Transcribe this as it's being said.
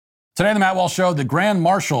Today on the Matt Walsh Show, the Grand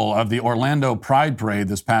Marshal of the Orlando Pride Parade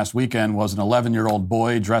this past weekend was an 11-year-old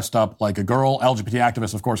boy dressed up like a girl. LGBT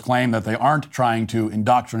activists, of course, claim that they aren't trying to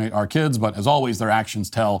indoctrinate our kids, but as always, their actions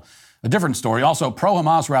tell a different story. Also,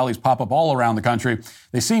 pro-Hamas rallies pop up all around the country.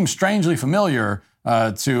 They seem strangely familiar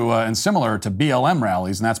and similar to BLM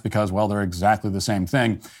rallies, and that's because, well, they're exactly the same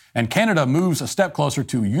thing. And Canada moves a step closer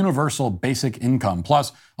to universal basic income.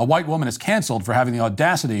 Plus, a white woman is canceled for having the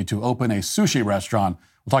audacity to open a sushi restaurant.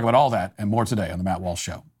 We'll talk about all that and more today on The Matt Walsh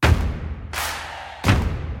Show.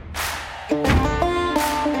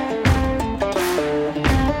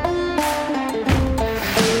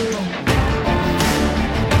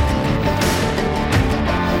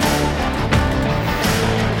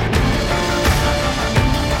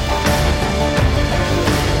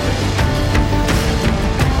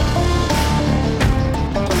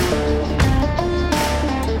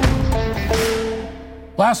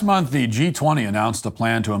 Last month, the G20 announced a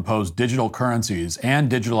plan to impose digital currencies and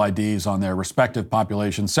digital IDs on their respective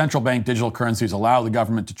populations. Central bank digital currencies allow the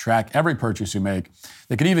government to track every purchase you make.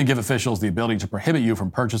 They could even give officials the ability to prohibit you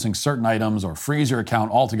from purchasing certain items or freeze your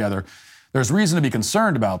account altogether. There's reason to be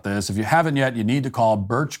concerned about this. If you haven't yet, you need to call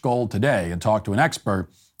Birch Gold today and talk to an expert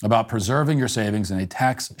about preserving your savings in a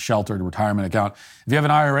tax-sheltered retirement account. If you have an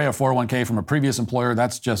IRA or 401k from a previous employer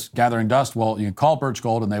that's just gathering dust, well, you can call Birch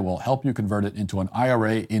Gold and they will help you convert it into an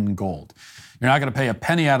IRA in gold. You're not going to pay a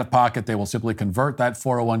penny out of pocket. They will simply convert that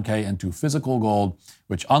 401k into physical gold,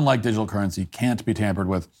 which, unlike digital currency, can't be tampered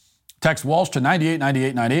with. Text Walsh to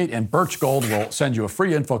 989898 and Birch Gold will send you a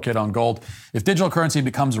free info kit on gold. If digital currency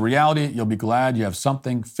becomes a reality, you'll be glad you have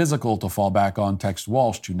something physical to fall back on. Text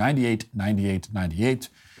Walsh to 989898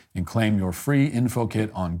 and claim your free info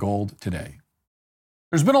kit on gold today.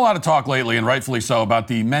 There's been a lot of talk lately, and rightfully so, about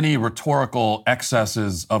the many rhetorical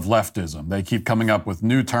excesses of leftism. They keep coming up with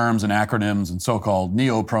new terms and acronyms and so-called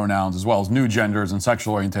neo-pronouns, as well as new genders and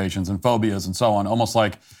sexual orientations and phobias and so on, almost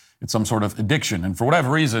like it's some sort of addiction. And for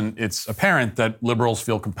whatever reason, it's apparent that liberals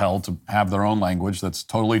feel compelled to have their own language that's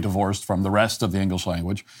totally divorced from the rest of the English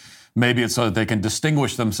language. Maybe it's so that they can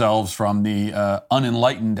distinguish themselves from the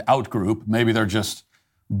unenlightened outgroup. Maybe they're just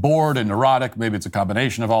bored and neurotic. Maybe it's a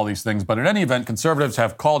combination of all these things. But in any event, conservatives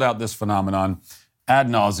have called out this phenomenon ad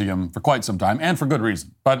nauseum for quite some time, and for good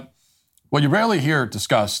reason. But what you rarely hear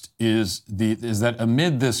discussed is that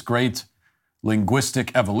amid this great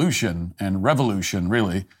linguistic evolution and revolution,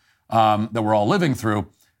 really, that we're all living through,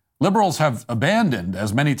 liberals have abandoned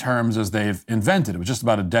as many terms as they've invented. It was just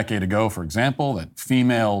about a decade ago, for example, that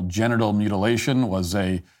female genital mutilation was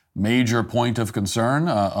a major point of concern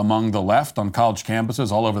among the left on college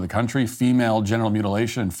campuses all over the country. Female genital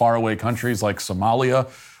mutilation in faraway countries like Somalia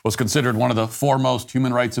was considered one of the foremost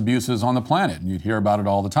human rights abuses on the planet, and you'd hear about it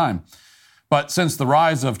all the time. But since the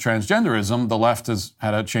rise of transgenderism, the left has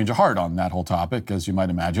had a change of heart on that whole topic, as you might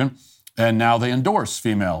imagine, and now they endorse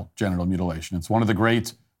female genital mutilation. It's one of the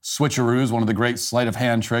great switcheroos, one of the great sleight of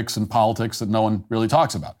hand tricks in politics that no one really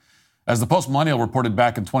talks about. As the Post-Millennial reported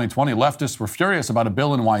back in 2020, leftists were furious about a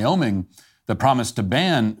bill in Wyoming that promised to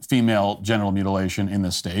ban female genital mutilation in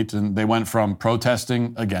the state, and they went from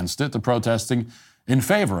protesting against it to protesting in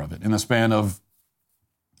favor of it in the span of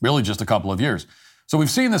really just a couple of years. So we've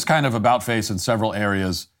seen this kind of about-face in several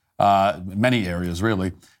areas, many areas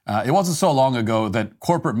really. It wasn't so long ago that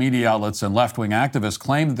corporate media outlets and left-wing activists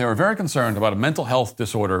claimed that they were very concerned about a mental health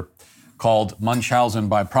disorder called Munchausen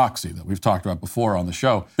by proxy that we've talked about before on the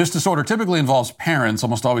show. This disorder typically involves parents,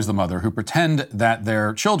 almost always the mother, who pretend that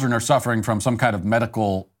their children are suffering from some kind of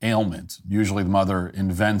medical ailment. Usually the mother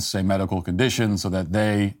invents a medical condition so that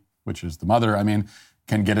they, which is the mother,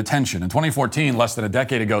 can get attention. In 2014, less than a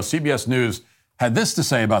decade ago, CBS News had this to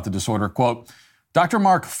say about the disorder, quote, Dr.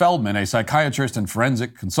 Mark Feldman, a psychiatrist and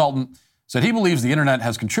forensic consultant, said he believes the internet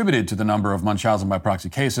has contributed to the number of Munchausen by proxy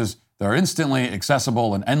cases. There are instantly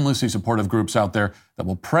accessible and endlessly supportive groups out there that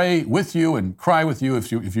will pray with you and cry with you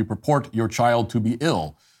if you purport your child to be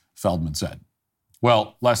ill, Feldman said.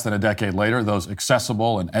 Well, less than a decade later, those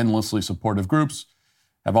accessible and endlessly supportive groups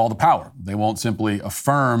have all the power. They won't simply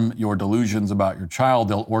affirm your delusions about your child.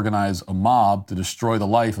 They'll organize a mob to destroy the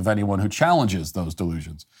life of anyone who challenges those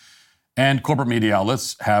delusions. And corporate media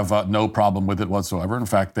outlets have no problem with it whatsoever. In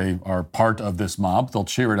fact, they are part of this mob. They'll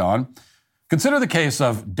cheer it on. Consider the case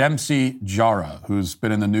of Dempsey Jara, who's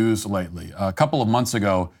been in the news lately. A couple of months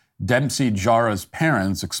ago, Dempsey Jara's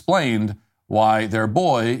parents explained why their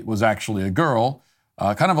boy was actually a girl.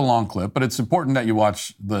 Kind of a long clip, but it's important that you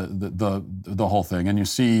watch the whole thing and you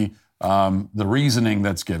see the reasoning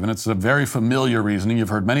that's given. It's a very familiar reasoning you've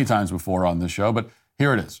heard many times before on this show, but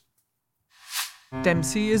here it is.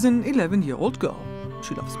 Dempsey is an 11-year-old girl.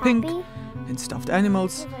 She loves pink and stuffed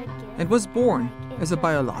animals and was born as a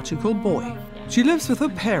biological boy. She lives with her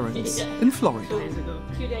parents in Florida.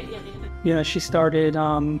 She started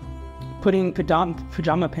putting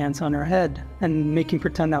pajama pants on her head and making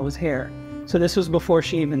pretend that was hair. So this was before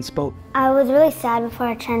she even spoke. I was really sad before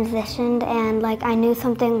I transitioned, and I knew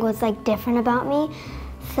something was different about me.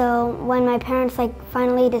 So when my parents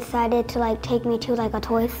finally decided to take me to a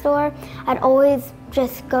toy store, I'd always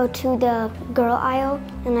just go to the girl aisle,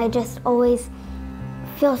 and I just always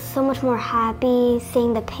feel so much more happy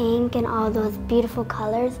seeing the pink and all those beautiful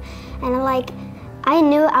colors. And I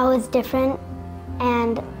knew I was different,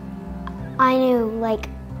 and I knew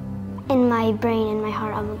in my brain, in my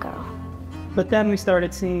heart, I'm a girl. But then we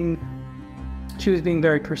started seeing she was being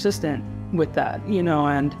very persistent with that,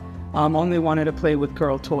 and only wanted to play with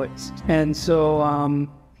girl toys. And so,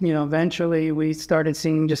 eventually we started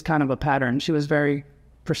seeing just kind of a pattern. She was very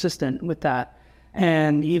persistent with that.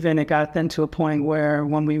 And even it got then to a point where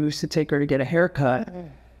when we used to take her to get a haircut,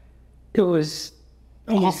 it was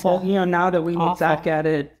awful. Now that we look back at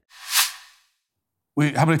it.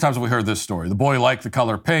 How many times have we heard this story? The boy liked the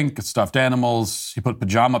color pink, stuffed animals. He put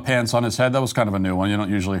pajama pants on his head. That was kind of a new one. You don't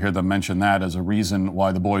usually hear them mention that as a reason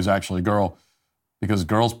why the boy's actually a girl. Because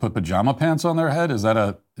girls put pajama pants on their head? Is that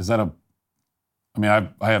a? I mean,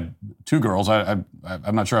 I have two girls. I'm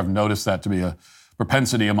not sure I've noticed that to be a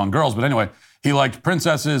propensity among girls. But anyway, he liked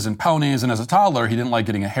princesses and ponies. And as a toddler, he didn't like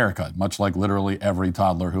getting a haircut, much like literally every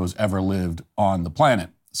toddler who has ever lived on the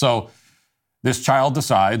planet. So this child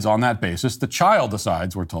decides on that basis,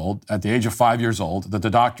 we're told, at the age of 5 years old, that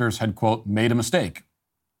the doctors had, quote, made a mistake.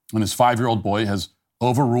 And this 5-year-old boy has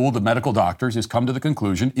overruled the medical doctors. He's come to the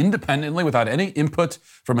conclusion, independently, without any input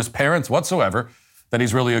from his parents whatsoever, that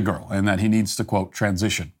he's really a girl and that he needs to, quote,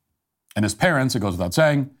 transition. And his parents, it goes without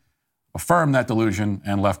saying, affirmed that delusion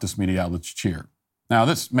and leftist media outlets cheer. Now,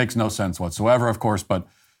 this makes no sense whatsoever, of course, but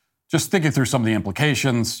just thinking through some of the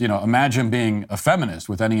implications, imagine being a feminist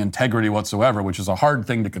with any integrity whatsoever, which is a hard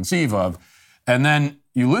thing to conceive of. And then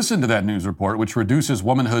you listen to that news report, which reduces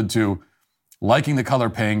womanhood to liking the color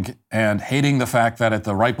pink and hating the fact that at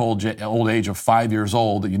the ripe old age of 5 years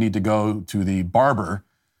old, you need to go to the barber,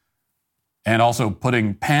 and also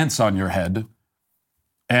putting pants on your head.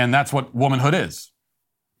 And that's what womanhood is.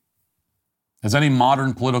 Has any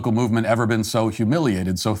modern political movement ever been so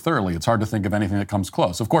humiliated so thoroughly? It's hard to think of anything that comes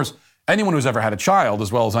close. Of course, anyone who's ever had a child,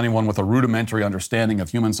 as well as anyone with a rudimentary understanding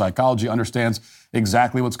of human psychology, understands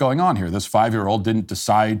exactly what's going on here. This 5-year-old didn't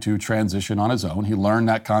decide to transition on his own. He learned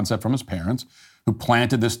that concept from his parents, who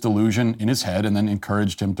planted this delusion in his head and then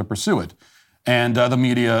encouraged him to pursue it. And the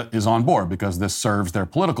media is on board because this serves their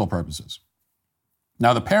political purposes.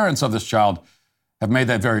 Now, the parents of this child have made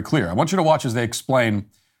that very clear. I want you to watch as they explain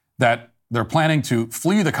that they're planning to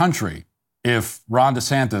flee the country if Ron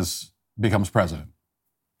DeSantis becomes president.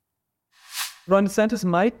 Ron DeSantis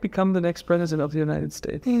might become the next president of the United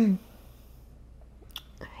States.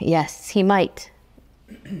 Yes, he might.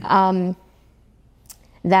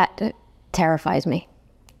 That terrifies me.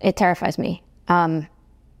 It terrifies me.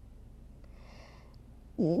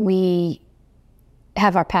 We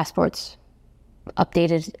have our passports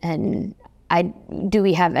updated, and do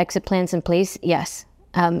we have exit plans in place? Yes.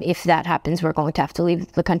 If that happens, we're going to have to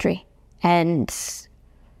leave the country. And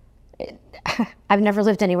I've never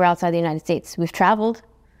lived anywhere outside the United States. We've traveled,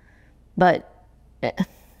 but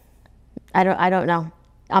I don't know.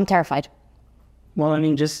 I'm terrified.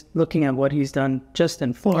 Well, just looking at what he's done just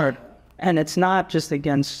in Florida, and it's not just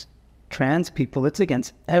against trans people, it's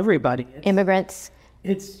against everybody. Immigrants,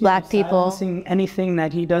 it's black people. Silencing anything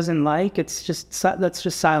that he doesn't like, let's just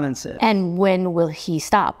silence it. And when will he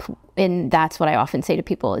stop? And that's what I often say to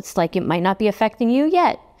people. It's like, it might not be affecting you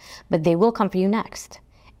yet, but they will come for you next.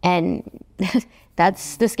 And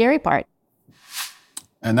that's the scary part.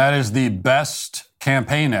 And that is the best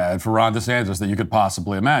campaign ad for Ron DeSantis that you could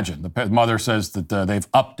possibly imagine. The mother says that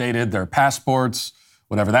they've updated their passports,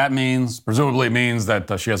 whatever that means. Presumably means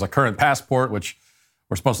that she has a current passport, which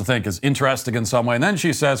we're supposed to think is interesting in some way. And then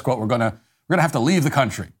she says, quote, we're gonna have to leave the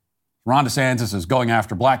country. Ron DeSantis is going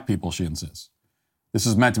after black people, she insists. This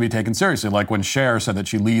is meant to be taken seriously, like when Cher said that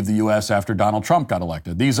she'd leave the U.S. after Donald Trump got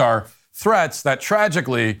elected. These are threats that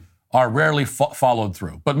tragically are rarely followed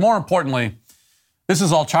through. But more importantly, this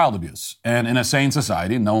is all child abuse. And in a sane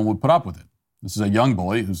society, no one would put up with it. This is a young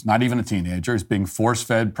boy who's not even a teenager. He's being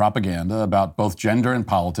force-fed propaganda about both gender and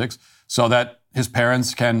politics so that his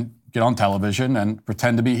parents can get on television and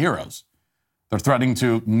pretend to be heroes. They're threatening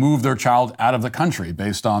to move their child out of the country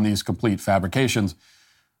based on these complete fabrications.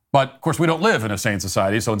 But, of course, we don't live in a sane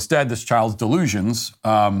society, so instead this child's delusions,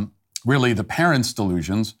 really the parents'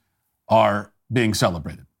 delusions, are being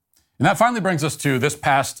celebrated. And that finally brings us to this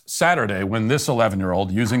past Saturday when this 11-year-old,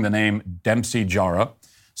 using the name Dempsey Jara,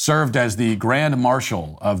 served as the Grand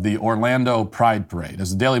Marshal of the Orlando Pride Parade. As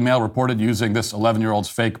the Daily Mail reported, using this 11-year-old's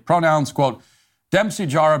fake pronouns, quote, Dempsey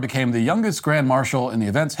Jara became the youngest Grand Marshal in the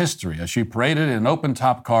event's history as she paraded in an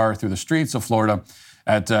open-top car through the streets of Florida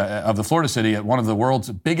of the Florida city at one of the world's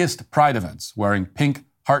biggest Pride events. Wearing pink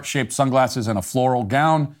heart-shaped sunglasses and a floral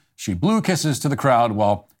gown, she blew kisses to the crowd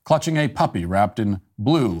while clutching a puppy wrapped in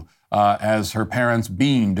blue as her parents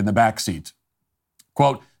beamed in the back seat.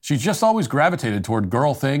 Quote, she's just always gravitated toward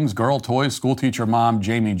girl things, girl toys, schoolteacher mom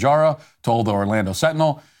Jamie Jara told the Orlando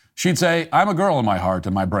Sentinel. She'd say, I'm a girl in my heart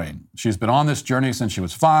and my brain. She's been on this journey since she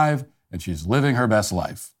was 5, and she's living her best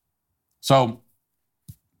life. So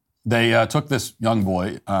they took this young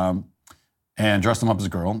boy and dressed him up as a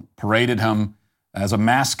girl, paraded him as a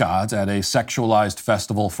mascot at a sexualized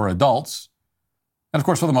festival for adults. And of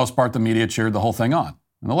course, for the most part, the media cheered the whole thing on,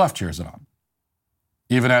 and the left cheers it on.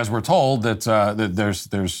 Even as we're told that, that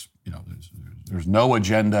there's no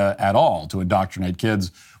agenda at all to indoctrinate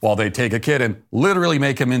kids while they take a kid and literally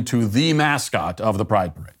make him into the mascot of the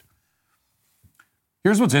Pride Parade.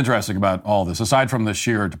 Here's what's interesting about all this, aside from the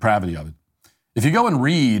sheer depravity of it. If you go and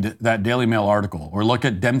read that Daily Mail article or look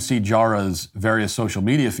at Dempsey Jara's various social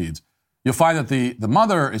media feeds, you'll find that the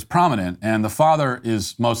mother is prominent and the father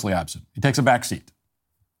is mostly absent. He takes a back seat.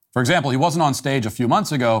 For example, he wasn't on stage a few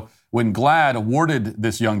months ago when GLAAD awarded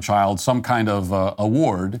this young child some kind of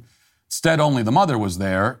award. Instead, only the mother was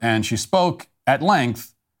there, and she spoke at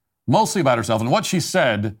length, mostly about herself. And what she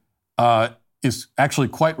said is actually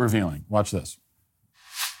quite revealing. Watch this.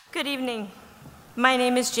 Good evening. My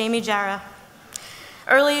name is Jamie Jara.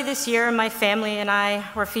 Early this year, my family and I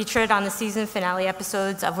were featured on the season finale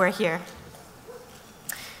episodes of We're Here.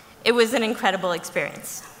 It was an incredible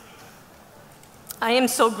experience. I am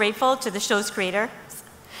so grateful to the show's creator,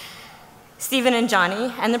 Stephen and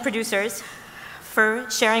Johnny, and the producers for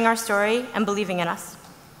sharing our story and believing in us.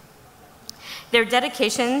 Their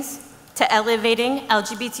dedications to elevating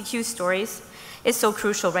LGBTQ stories is so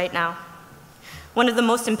crucial right now. One of the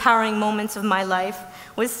most empowering moments of my life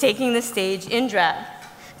was taking the stage in drag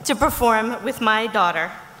to perform with my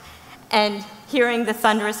daughter and hearing the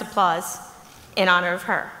thunderous applause in honor of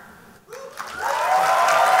her.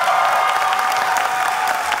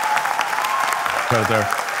 Right there.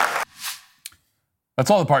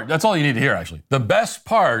 That's all you need to hear, actually. The best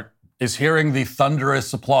part is hearing the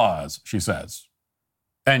thunderous applause, she says.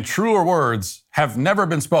 And truer words have never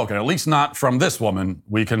been spoken, at least not from this woman,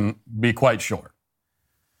 we can be quite sure.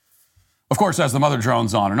 Of course, as the mother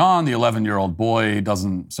drones on, the 11-year-old boy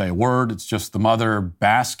doesn't say a word. It's just the mother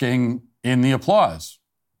basking in the applause.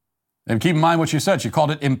 And keep in mind what she said. She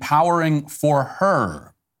called it empowering for her.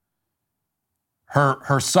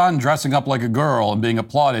 Her son dressing up like a girl and being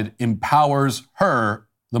applauded empowers her,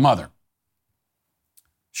 the mother.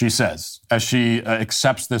 She says, as she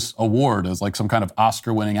accepts this award as like some kind of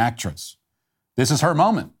Oscar-winning actress. This is her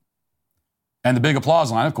moment. And the big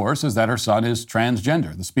applause line, of course, is that her son is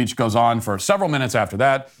transgender. The speech goes on for several minutes after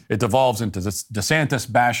that. It devolves into this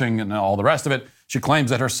DeSantis bashing and all the rest of it. She claims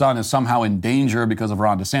that her son is somehow in danger because of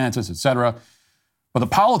Ron DeSantis, etc. But the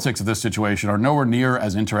politics of this situation are nowhere near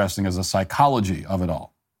as interesting as the psychology of it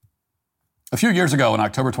all. A few years ago, in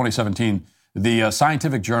October 2017, the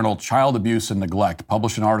scientific journal Child Abuse and Neglect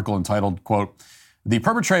published an article entitled, quote, The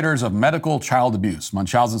Perpetrators of Medical Child Abuse,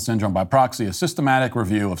 Munchausen Syndrome by Proxy, a systematic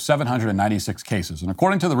review of 796 cases. And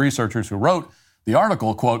according to the researchers who wrote the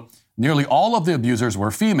article, quote, nearly all of the abusers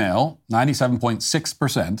were female,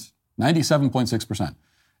 97.6%,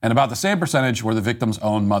 and about the same percentage were the victim's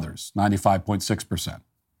own mothers, 95.6%.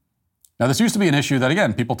 Now, this used to be an issue that,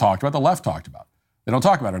 again, people talked about, the left talked about. They don't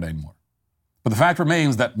talk about it anymore. But the fact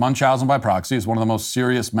remains that Munchausen by proxy is one of the most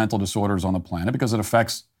serious mental disorders on the planet because it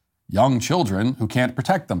affects young children who can't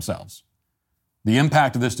protect themselves. The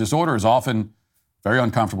impact of this disorder is often very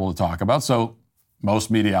uncomfortable to talk about, so most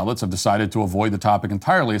media outlets have decided to avoid the topic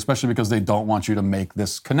entirely, especially because they don't want you to make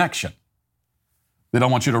this connection. They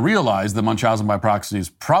don't want you to realize that Munchausen by proxy is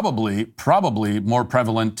probably more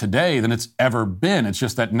prevalent today than it's ever been. It's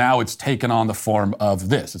just that now it's taken on the form of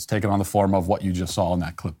this. It's taken on the form of what you just saw in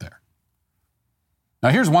that clip there.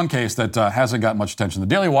 Now, here's one case that hasn't got much attention. The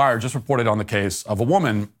Daily Wire just reported on the case of a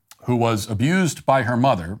woman who was abused by her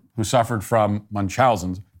mother, who suffered from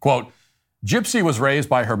Munchausen's. Quote, Gypsy was raised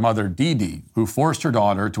by her mother, Dee Dee, who forced her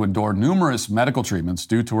daughter to endure numerous medical treatments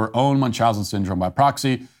due to her own Munchausen syndrome by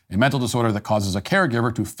proxy, a mental disorder that causes a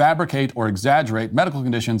caregiver to fabricate or exaggerate medical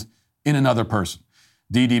conditions in another person.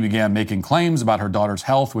 Dee Dee began making claims about her daughter's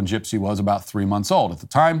health when Gypsy was about 3 months old. At the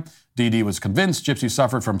time, Dee Dee was convinced Gypsy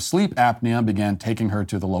suffered from sleep apnea and began taking her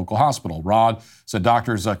to the local hospital. Rod said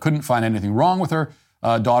doctors couldn't find anything wrong with her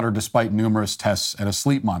daughter despite numerous tests and a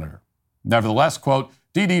sleep monitor. Nevertheless, quote,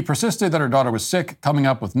 Dee Dee persisted that her daughter was sick, coming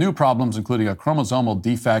up with new problems, including a chromosomal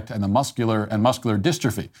defect and muscular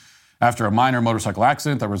dystrophy. After a minor motorcycle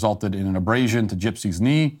accident that resulted in an abrasion to Gypsy's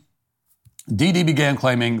knee, Dee Dee began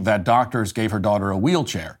claiming that doctors gave her daughter a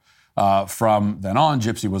wheelchair. From then on,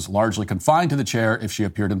 Gypsy was largely confined to the chair if she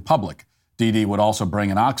appeared in public. Dee Dee would also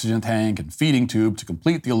bring an oxygen tank and feeding tube to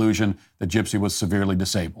complete the illusion that Gypsy was severely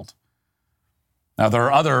disabled. Now, there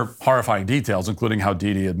are other horrifying details, including how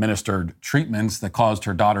Dee Dee administered treatments that caused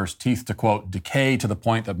her daughter's teeth to, quote, decay to the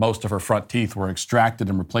point that most of her front teeth were extracted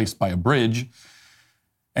and replaced by a bridge.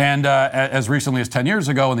 And as recently as 10 years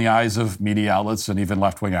ago, in the eyes of media outlets and even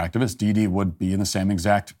left-wing activists, Dee Dee would be in the same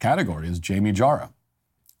exact category as Jamie Jara,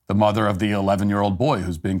 the mother of the 11-year-old boy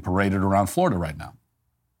who's being paraded around Florida right now.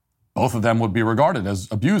 Both of them would be regarded as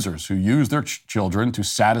abusers who use their children to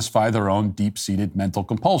satisfy their own deep-seated mental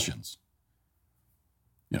compulsions.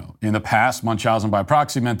 You know, in the past, Munchausen by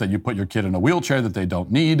proxy meant that you put your kid in a wheelchair that they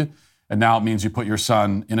don't need, and now it means you put your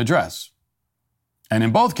son in a dress. And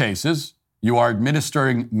in both cases, you are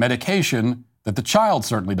administering medication that the child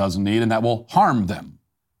certainly doesn't need and that will harm them,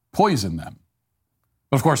 poison them.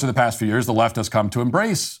 But of course, in the past few years, the left has come to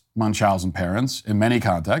embrace Munchausen parents in many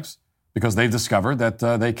contexts because they've discovered that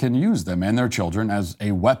they can use them and their children as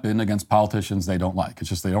a weapon against politicians they don't like. It's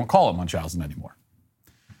just they don't call it Munchausen anymore.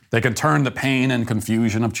 They can turn the pain and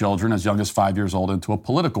confusion of children as young as 5 years old into a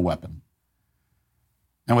political weapon.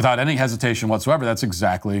 And without any hesitation whatsoever, that's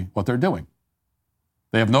exactly what they're doing.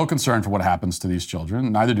 They have no concern for what happens to these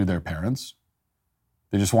children, neither do their parents.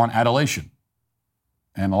 They just want adulation.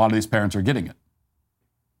 And a lot of these parents are getting it.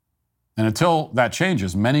 And until that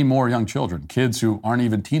changes, many more young children, kids who aren't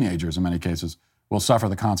even teenagers in many cases, will suffer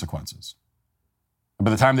the consequences. And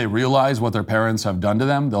by the time they realize what their parents have done to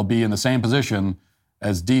them, they'll be in the same position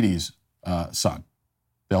as Dee Dee's son.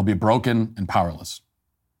 They'll be broken and powerless.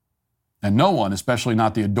 And no one, especially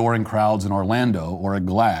not the adoring crowds in Orlando or at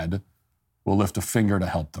GLAAD, will lift a finger to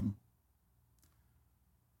help them.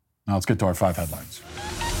 Now let's get to our 5 headlines.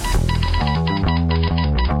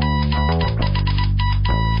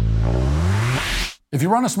 If you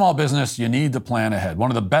run a small business, you need to plan ahead. One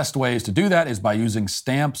of the best ways to do that is by using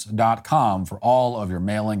Stamps.com for all of your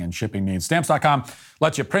mailing and shipping needs. Stamps.com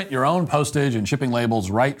lets you print your own postage and shipping labels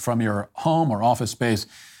right from your home or office space.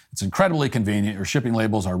 It's incredibly convenient. Your shipping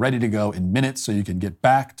labels are ready to go in minutes so you can get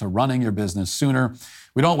back to running your business sooner.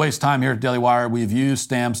 We don't waste time here at Daily Wire. We've used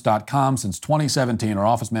Stamps.com since 2017. Our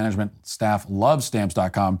office management staff loves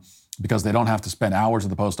Stamps.com because they don't have to spend hours at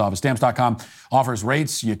the post office. Stamps.com offers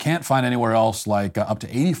rates you can't find anywhere else, like up to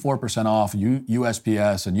 84% off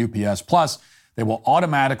USPS and UPS. Plus, they will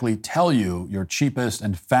automatically tell you your cheapest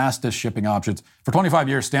and fastest shipping options. For 25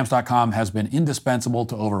 years, Stamps.com has been indispensable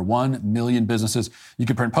to over 1 million businesses. You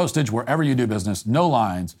can print postage wherever you do business, no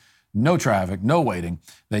lines, no traffic, no waiting.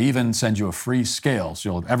 They even send you a free scale, so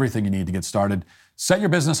you'll have everything you need to get started. Set your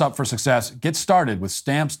business up for success. Get started with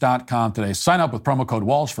Stamps.com today. Sign up with promo code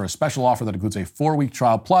Walsh for a special offer that includes a 4-week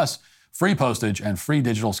trial plus free postage and free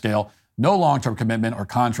digital scale. No long-term commitment or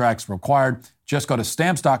contracts required. Just go to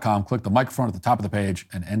Stamps.com, click the microphone at the top of the page,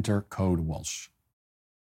 and enter code Walsh.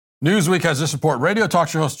 Newsweek has this report. Radio talk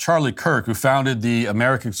show host Charlie Kirk, who founded the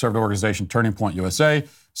American conservative organization Turning Point USA,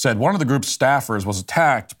 said one of the group's staffers was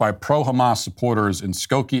attacked by pro-Hamas supporters in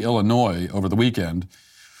Skokie, Illinois over the weekend.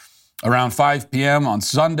 Around 5 p.m. on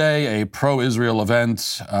Sunday, a pro-Israel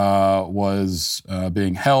event was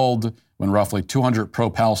being held when roughly 200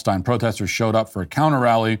 pro-Palestine protesters showed up for a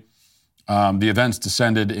counter-rally. The events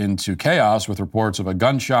descended into chaos with reports of a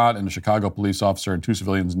gunshot and a Chicago police officer and 2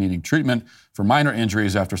 civilians needing treatment for minor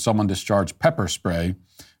injuries after someone discharged pepper spray.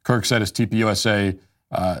 Kirk said his TPUSA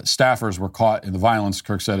staffers were caught in the violence.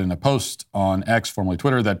 Kirk said in a post on X, formerly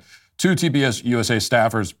Twitter, that 2 TPUSA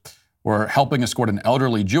staffers were helping escort an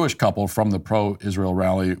elderly Jewish couple from the pro-Israel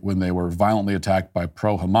rally when they were violently attacked by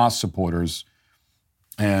pro-Hamas supporters.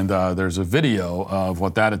 And there's a video of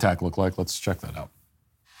what that attack looked like. Let's check that out.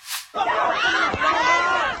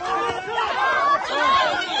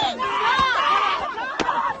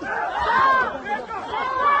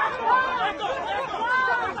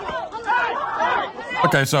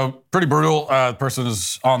 Okay, so pretty brutal. The person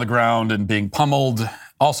is on the ground and being pummeled.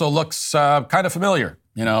 Also looks kind of familiar.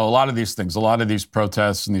 You know, a lot of these things, a lot of these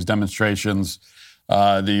protests and these demonstrations,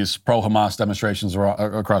 these pro-Hamas demonstrations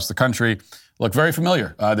across the country look very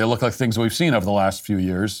familiar. They look like things we've seen over the last few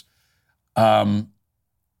years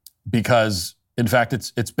because In fact,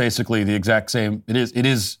 it's basically the exact same. It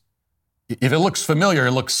is. If it looks familiar,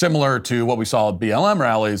 it looks similar to what we saw at BLM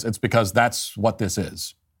rallies. It's because that's what this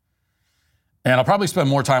is. And I'll probably spend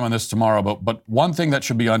more time on this tomorrow, but one thing that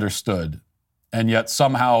should be understood, and yet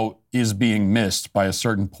somehow is being missed by a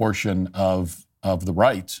certain portion of the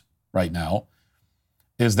right now,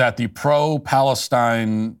 is that the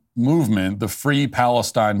pro-Palestine movement, the Free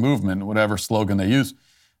Palestine movement, whatever slogan they use,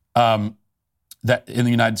 that in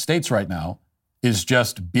the United States right now is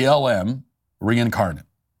just BLM reincarnate.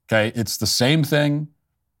 Okay, it's the same thing,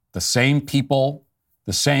 the same people,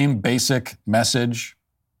 the same basic message.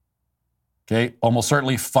 Okay, almost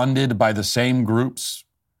certainly funded by the same groups.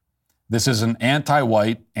 This is an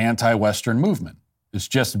anti-white, anti-Western movement. It's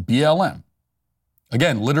just BLM.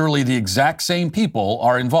 Again, literally the exact same people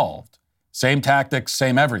are involved. Same tactics,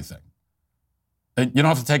 same everything. And you don't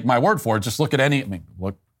have to take my word for it. Just look at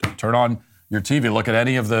turn on your TV, look at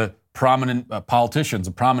any of the prominent politicians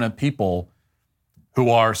and prominent people who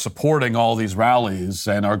are supporting all these rallies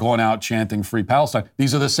and are going out chanting Free Palestine.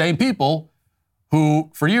 These are the same people who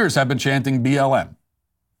for years have been chanting BLM.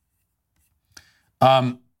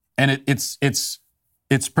 And it's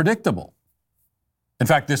predictable. In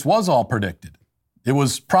fact, this was all predicted. It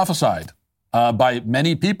was prophesied by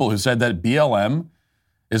many people who said that BLM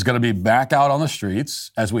is going to be back out on the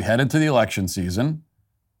streets as we head into the election season,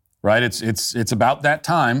 right? It's about that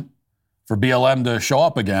time for BLM to show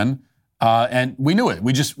up again. And we knew it.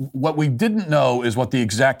 What we didn't know is what the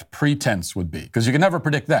exact pretense would be, because you can never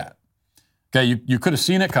predict that. Okay, you could have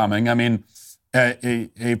seen it coming. I mean,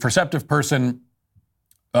 a perceptive person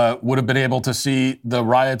would have been able to see the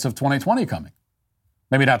riots of 2020 coming.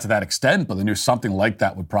 Maybe not to that extent, but they knew something like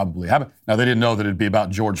that would probably happen. Now, they didn't know that it'd be about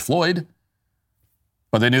George Floyd,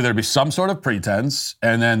 but they knew there'd be some sort of pretense,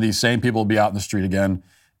 and then these same people would be out in the street again.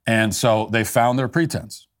 And so they found their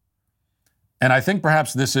pretense. And I think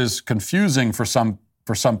perhaps this is confusing for some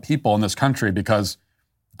people in this country, because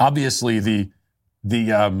obviously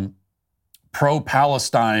the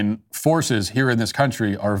pro-Palestine forces here in this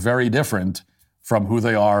country are very different from who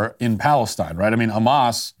they are in Palestine, right? I mean,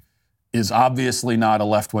 Hamas is obviously not a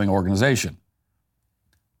left-wing organization.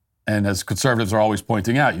 And as conservatives are always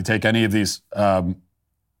pointing out, you take any of these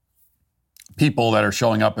people that are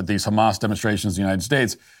showing up at these Hamas demonstrations in the United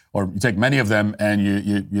States, or you take many of them and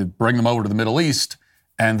you bring them over to the Middle East,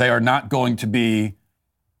 and they are not going to be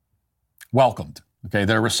welcomed. Okay,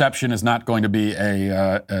 their reception is not going to be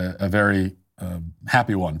a very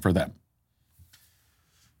happy one for them.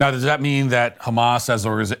 Now, does that mean that Hamas as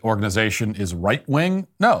an organization is right-wing?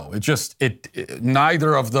 No,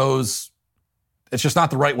 neither of those. It's just not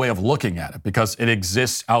the right way of looking at it, because it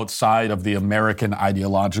exists outside of the American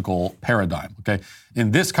ideological paradigm, okay? In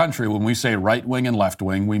this country, when we say right-wing and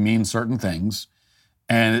left-wing, we mean certain things,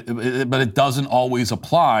 but it doesn't always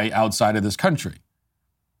apply outside of this country.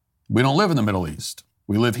 We don't live in the Middle East.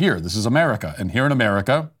 We live here. This is America. And here in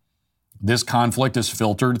America, this conflict is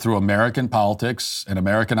filtered through American politics and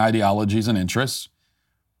American ideologies and interests,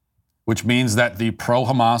 which means that the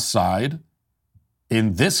pro-Hamas side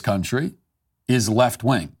in this country is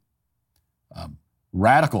left-wing,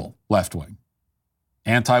 radical left-wing,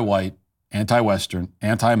 anti-white, anti-Western,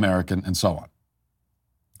 anti-American, and so on.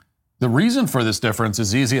 The reason for this difference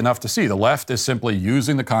is easy enough to see. The left is simply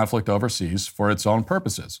using the conflict overseas for its own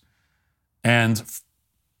purposes. And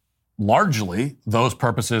largely, those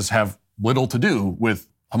purposes have little to do with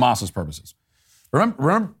Hamas's purposes.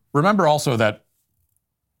 Remember also that,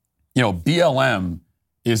 BLM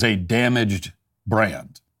is a damaged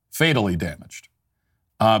brand. Fatally damaged.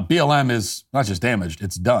 BLM is not just damaged,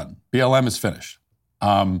 it's done. BLM is finished.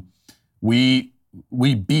 We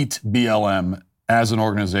beat BLM as an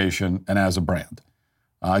organization and as a brand.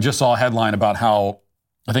 I just saw a headline about how,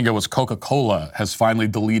 I think it was Coca-Cola has finally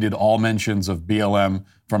deleted all mentions of BLM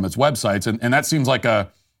from its websites. And that seems like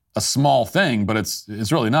a small thing, but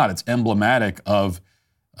it's really not. It's emblematic of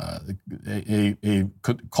a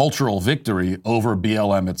cultural victory over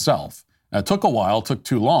BLM itself. Now, it took a while, took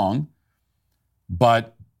too long,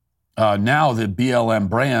 but now the BLM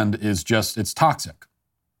brand is it's toxic.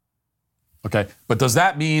 Okay, but does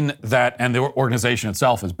that mean that, and the organization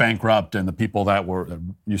itself is bankrupt, and the people that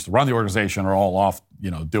used to run the organization are all off,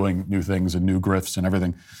 doing new things and new grifts and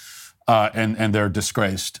everything, and they're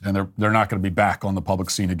disgraced, and they're not going to be back on the public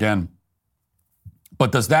scene again.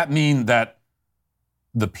 But does that mean that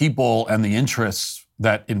the people and the interests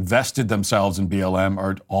that invested themselves in BLM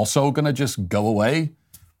are also going to just go away,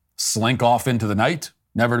 slink off into the night,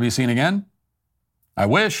 never to be seen again? I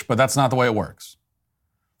wish, but that's not the way it works.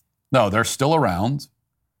 No, they're still around.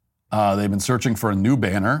 They've been searching for a new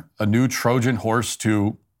banner, a new Trojan horse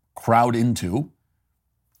to crowd into,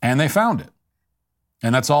 and they found it.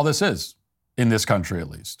 And that's all this is, in this country at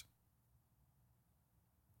least.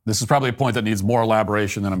 This is probably a point that needs more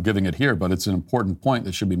elaboration than I'm giving it here, but it's an important point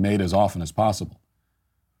that should be made as often as possible.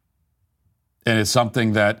 And it's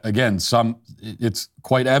something that, again, it's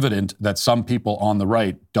quite evident that some people on the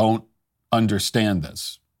right don't understand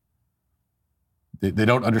this. They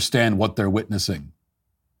don't understand what they're witnessing.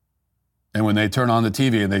 And when they turn on the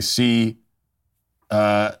TV and they see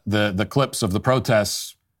the clips of the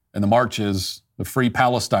protests and the marches, the Free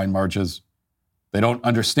Palestine marches, they don't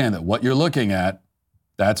understand that what you're looking at,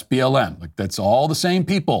 that's BLM. Like, that's all the same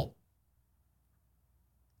people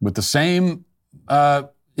with the same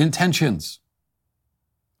intentions.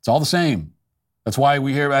 It's all the same. That's why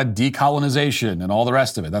we hear about decolonization and all the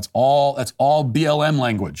rest of it. That's all BLM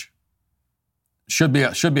language. Should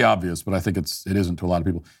be obvious, but I think it isn't to a lot of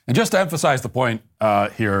people. And just to emphasize the point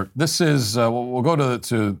here, this is we'll go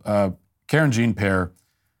to Karen Jean-Pierre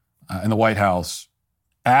in the White House,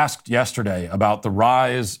 asked yesterday about the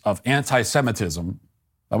rise of anti-Semitism.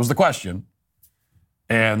 That was the question,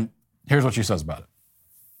 and here's what she says about it.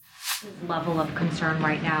 Level of concern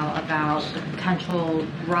right now about the potential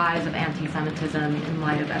rise of anti-Semitism in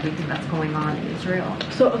light of everything that's going on in Israel?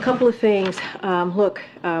 So a couple of things.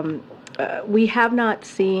 We have not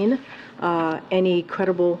seen any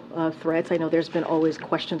credible threats. I know there's been always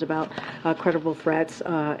questions about credible threats,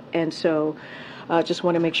 and so just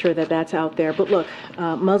want to make sure that that's out there. But look,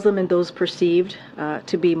 Muslim and those perceived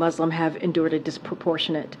to be Muslim have endured a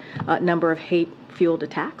disproportionate number of hate-fueled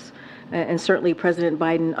attacks. And certainly President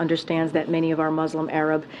Biden understands that many of our Muslim,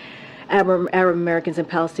 Arab Americans and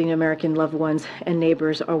Palestinian American loved ones and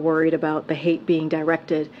neighbors are worried about the hate being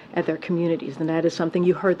directed at their communities. And that is something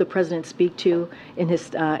you heard the president speak to in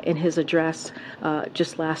his address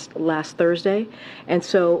just last Thursday. And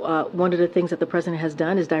so one of the things that the president has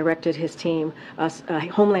done is directed his team,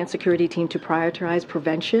 Homeland Security team, to prioritize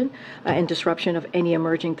prevention and disruption of any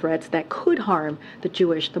emerging threats that could harm the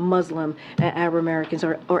Jewish, the Muslim, Arab Americans,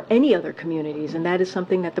 or any other communities. And that is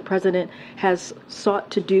something that the president has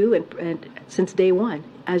sought to do and since day one.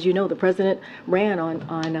 As you know, the president ran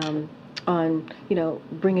on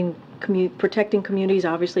protecting communities,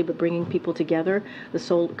 obviously, but bringing people together,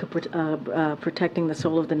 protecting the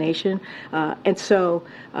soul of the nation. And so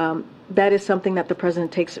that is something that the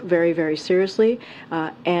president takes very, very seriously.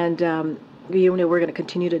 We're going to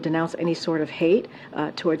continue to denounce any sort of hate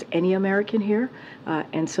towards any American here,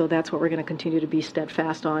 and so that's what we're going to continue to be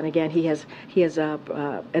steadfast on. Again, he has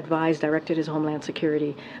directed his Homeland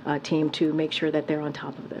Security team to make sure that they're on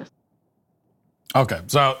top of this. Okay,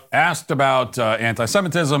 so asked about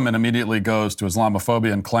anti-Semitism and immediately goes to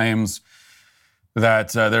Islamophobia and claims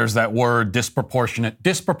that there's that word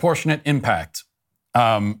disproportionate impact.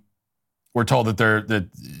 We're told that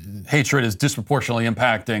hatred is disproportionately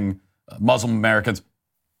impacting Muslim Americans.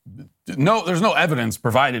 No, there's no evidence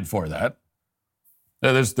provided for that.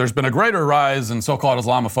 There's been a greater rise in so-called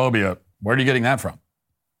Islamophobia. Where are you getting that from?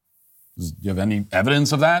 Do you have any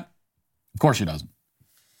evidence of that? Of course she doesn't.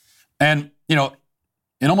 And,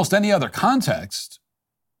 in almost any other context,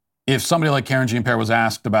 if somebody like Karen Jean-Pierre was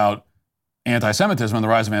asked about anti-Semitism and the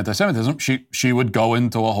rise of anti-Semitism, she would go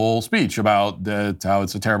into a whole speech about how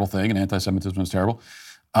it's a terrible thing and anti-Semitism is terrible.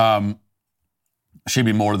 She'd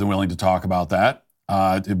be more than willing to talk about that.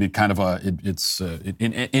 It'd be kind of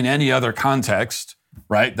in any other context,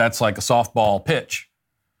 right? That's like a softball pitch.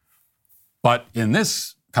 But in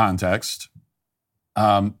this context,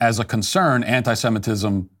 as a concern,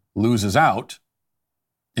 anti-Semitism loses out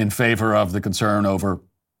in favor of the concern over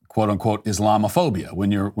quote unquote Islamophobia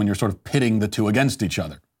when you're sort of pitting the two against each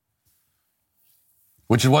other.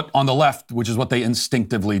 Which is what on the left, which is what they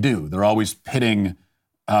instinctively do. They're always pitting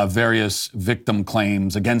various victim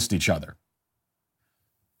claims against each other.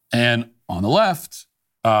 And on the left,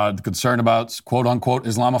 the concern about quote-unquote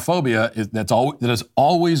Islamophobia that is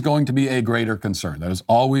always going to be a greater concern. That is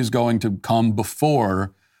always going to come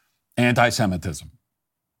before anti-Semitism.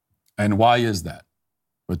 And why is that?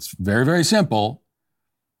 It's very, very simple.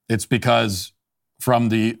 It's because from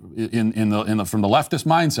the leftist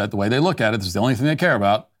mindset, the way they look at it, this is the only thing they care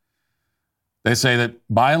about. They say that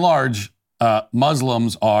by and large,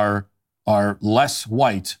 Muslims are less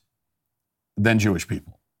white than Jewish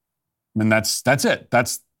people. I mean, that's it.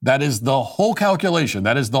 That is the whole calculation.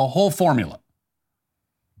 That is the whole formula.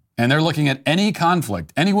 And they're looking at any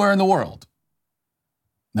conflict anywhere in the world.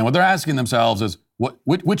 Now, what they're asking themselves is,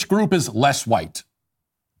 which group is less white?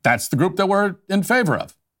 That's the group that we're in favor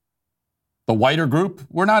of. The whiter group,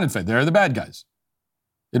 we're not in favor. They're the bad guys.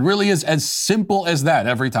 It really is as simple as that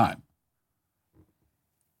every time.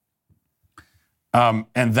 And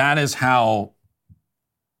that is how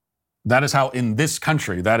in this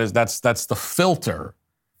country, that's the filter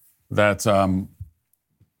that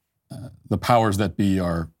the powers that be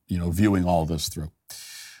are, viewing all this through.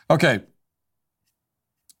 Okay.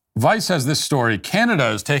 Vice has this story. Canada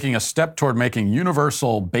is taking a step toward making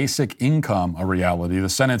universal basic income a reality. The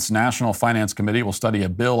Senate's National Finance Committee will study a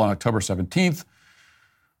bill on October 17th,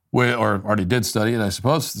 or already did study it, I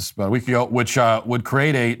suppose, this about a week ago, which would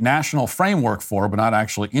create a national framework for, but not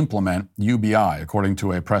actually implement, UBI, according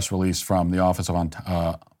to a press release from the office of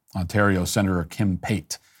Ontario Senator Kim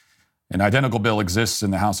Pate. An identical bill exists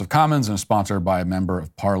in the House of Commons and is sponsored by a member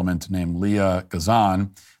of Parliament named Leah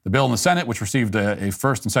Gazan. The bill in the Senate, which received a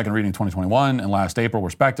first and second reading in 2021 and last April,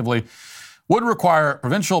 respectively, would require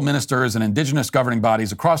provincial ministers and Indigenous governing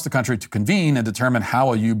bodies across the country to convene and determine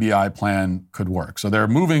how a UBI plan could work. So they're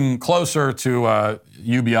moving closer to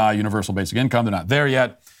UBI, Universal Basic Income. They're not there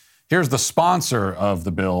yet. Here's the sponsor of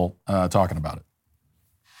the bill talking about it.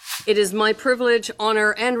 It is my privilege,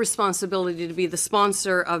 honor, and responsibility to be the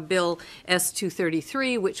sponsor of Bill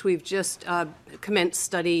S-233, which we've just commenced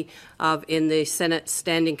study of in the Senate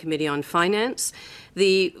Standing Committee on Finance.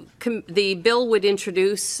 The bill would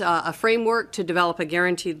introduce a framework to develop a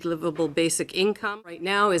guaranteed livable basic income. Right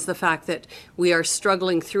now is the fact that we are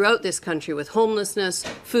struggling throughout this country with homelessness,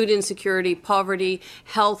 food insecurity, poverty,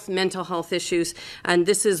 health, mental health issues, and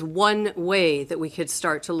this is one way that we could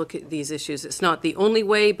start to look at these issues. It's not the only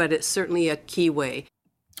way, but it's certainly a key way.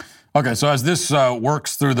 Okay, so as this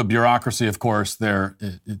works through the bureaucracy, of course,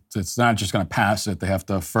 it's not just going to pass it. They have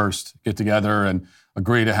to first get together and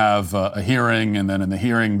agree to have a hearing, and then in the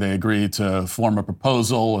hearing they agree to form a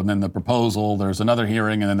proposal, and then the proposal, there's another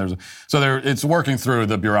hearing, and then it's working through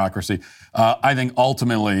the bureaucracy. I think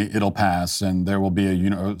ultimately it'll pass, and there will be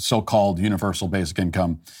a so-called universal basic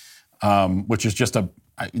income, which is just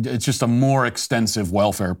a more extensive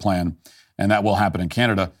welfare plan, and that will happen in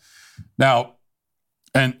Canada. Now,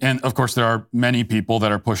 and of course, there are many people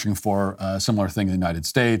that are pushing for a similar thing in the United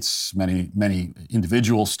States, many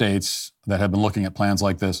individual states that have been looking at plans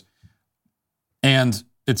like this. And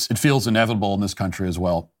it feels inevitable in this country as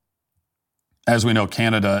well. As we know,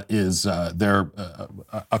 Canada is, they're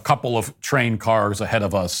a couple of train cars ahead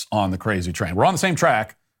of us on the crazy train. We're on the same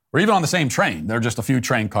track. We're even on the same train. They're just a few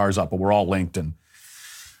train cars up, but we're all linked. And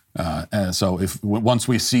so once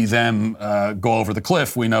we see them go over the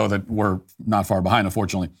cliff, we know that we're not far behind,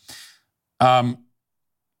 unfortunately. And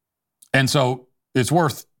so it's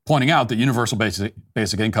worth pointing out that universal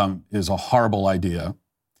basic income is a horrible idea.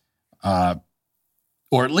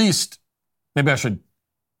 Or at least, there's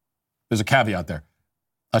a caveat there.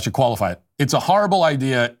 I should qualify it. It's a horrible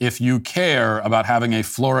idea if you care about having a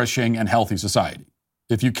flourishing and healthy society.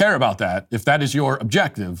 If you care about that, if that is your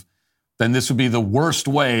objective, then this would be the worst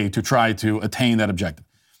way to try to attain that objective.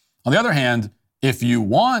 On the other hand, if you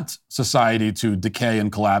want society to decay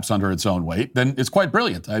and collapse under its own weight, then it's quite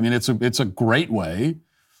brilliant. I mean, it's a great way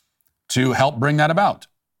to help bring that about.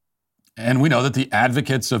 And we know that the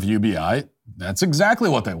advocates of UBI, that's exactly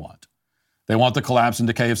what they want. They want the collapse and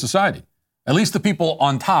decay of society. At least the people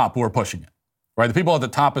on top who are pushing it, right? The people at the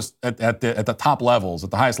top, at the top levels,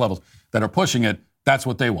 at the highest levels that are pushing it, that's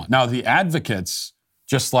what they want. Now, the advocates,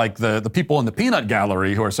 just like the people in the peanut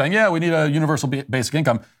gallery who are saying, yeah, we need a universal basic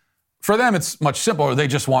income. For them, it's much simpler. They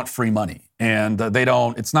just want free money. And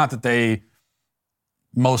it's not that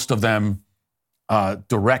most of them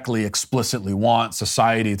directly, explicitly want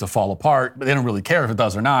society to fall apart, but they don't really care if it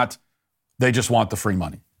does or not. They just want the free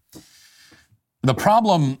money. The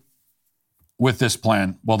problem with this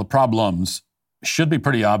plan, the problems should be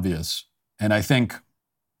pretty obvious. And I think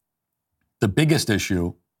the biggest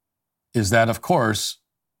issue is that, of course,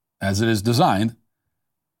 as it is designed,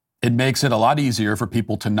 it makes it a lot easier for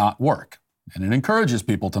people to not work. And it encourages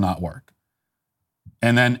people to not work.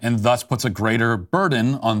 And thus puts a greater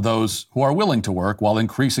burden on those who are willing to work while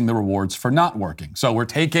increasing the rewards for not working. So we're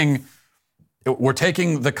taking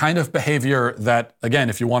the kind of behavior that, again,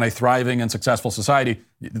 if you want a thriving and successful society,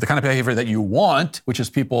 the kind of behavior that you want, which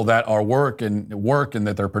is people that are work and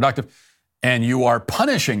that they're productive, and you are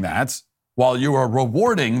punishing that while you are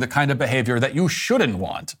rewarding the kind of behavior that you shouldn't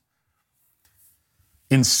want.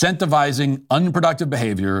 Incentivizing unproductive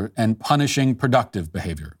behavior and punishing productive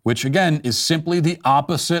behavior, which again is simply the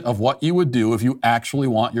opposite of what you would do if you actually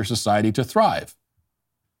want your society to thrive,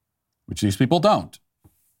 which these people don't.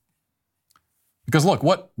 Because look,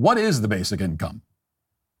 what is the basic income?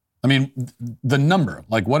 I mean, the number,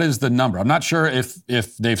 what is the number? I'm not sure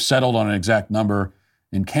if they've settled on an exact number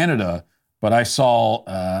in Canada, but I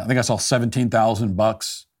think I saw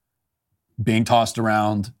 $17,000 being tossed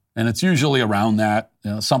around And it's usually around that,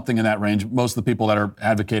 something in that range. Most of the people that are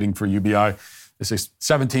advocating for UBI, they say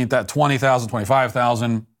 17, 20,000,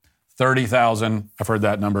 25,000, 30,000. I've heard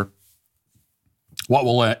that number. What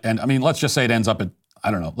will it, and I mean, let's just say it ends up at,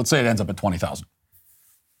 I don't know, let's say it ends up at 20,000.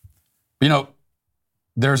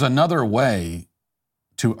 There's another way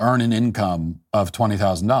to earn an income of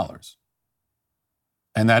 $20,000.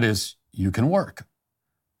 And that is you can work.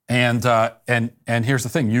 And here's the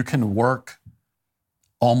thing, you can work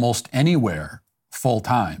almost anywhere full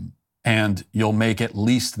time and you'll make at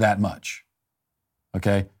least that much.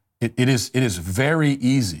 Okay? It is very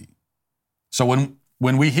easy. So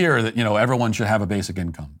when we hear that, everyone should have a basic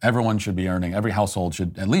income, everyone should be earning, every household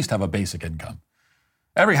should at least have a basic income.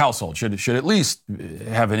 Every household should at least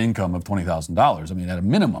have an income of $20,000. I mean, at a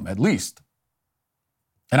minimum, at least.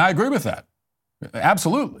 And I agree with that.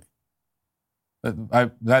 Absolutely.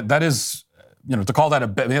 That is, to call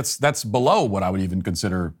that that's below what I would even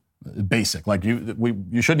consider basic. Like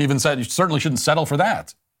you certainly shouldn't settle for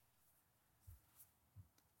that.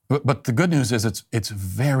 But the good news is it's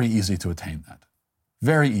very easy to attain that.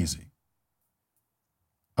 Very easy.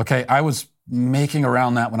 Okay, I was making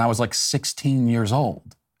around that when I was like 16 years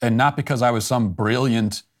old. And not because I was some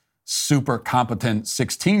brilliant, super competent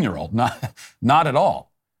 16-year-old. Not at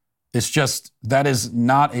all. It's just that is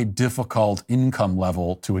not a difficult income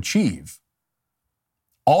level to achieve.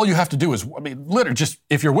 All you have to do is, literally just,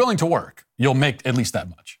 if you're willing to work, you'll make at least that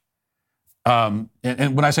much. And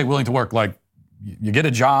when I say willing to work, like you get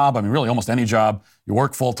a job, really almost any job, you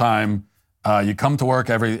work full time, you come to work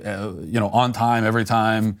on time every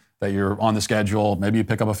time that you're on the schedule. Maybe you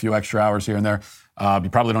pick up a few extra hours here and there. You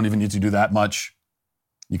probably don't even need to do that much.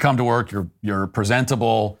 You come to work, you're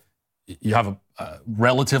presentable, you have a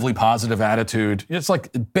relatively positive attitude. It's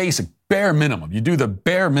like basic, bare minimum. You do the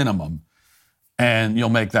bare minimum and you'll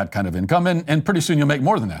make that kind of income. And pretty soon you'll make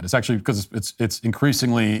more than that. It's actually because it's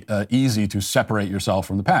increasingly easy to separate yourself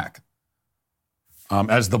from the pack.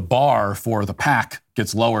 As the bar for the pack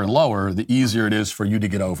gets lower and lower, the easier it is for you to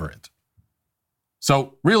get over it.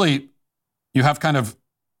 So really, you have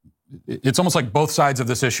it's almost like both sides of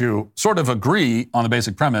this issue sort of agree on the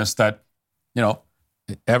basic premise that,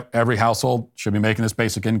 every household should be making this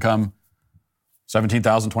basic income,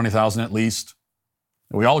 17,000, 20,000 at least.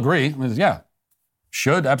 We all agree, yeah,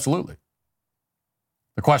 should, absolutely.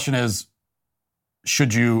 The question is,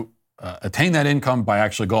 should you attain that income by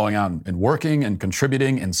actually going out and working and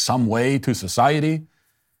contributing in some way to society?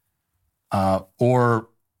 Or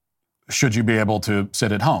should you be able to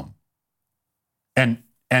sit at home and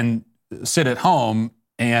sit at home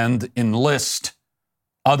and enlist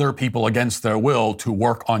other people against their will to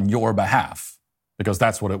work on your behalf? Because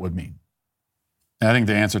that's what it would mean. And I think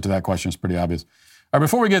the answer to that question is pretty obvious. All right,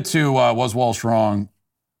 before we get to was Walsh wrong,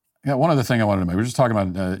 one other thing I wanted to make. We were just talking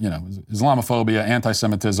about, Islamophobia,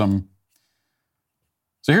 anti-Semitism.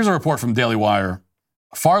 So here's a report from Daily Wire.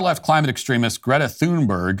 Far-left climate extremist Greta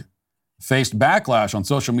Thunberg faced backlash on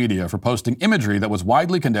social media for posting imagery that was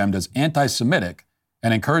widely condemned as anti-Semitic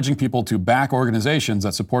and encouraging people to back organizations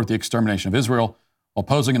that support the extermination of Israel while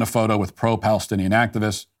posing in a photo with pro-Palestinian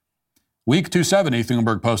activists. Week 270,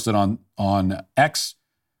 Thunberg posted on X,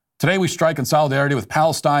 "Today we strike in solidarity with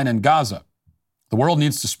Palestine and Gaza. The world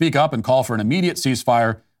needs to speak up and call for an immediate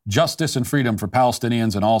ceasefire, justice and freedom for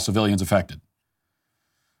Palestinians and all civilians affected."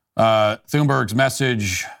 Thunberg's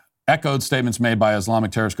message echoed statements made by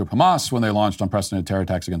Islamic terrorist group Hamas when they launched unprecedented terror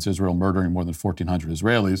attacks against Israel, murdering more than 1,400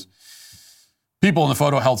 Israelis. People in the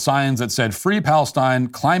photo held signs that said, "Free Palestine,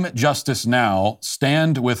 climate justice now,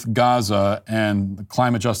 stand with Gaza," and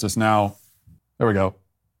climate justice now. There we go.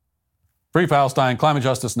 Free Palestine, climate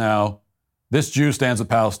justice now. This Jew stands with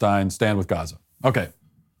Palestine, stand with Gaza. Okay.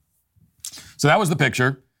 So that was the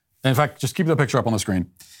picture. In fact, just keep the picture up on the screen.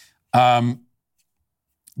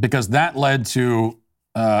 Because that led to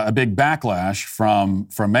a big backlash from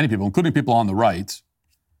many people, including people on the right,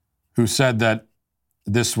 who said that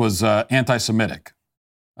this was anti-Semitic.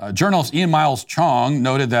 Journalist Ian Miles Chong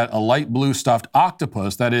noted that a light blue stuffed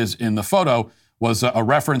octopus that is in the photo was a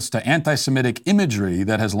reference to anti-Semitic imagery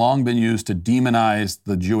that has long been used to demonize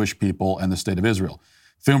the Jewish people and the state of Israel.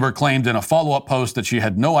 Thunberg claimed in a follow-up post that she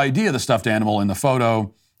had no idea the stuffed animal in the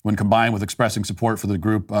photo, when combined with expressing support for the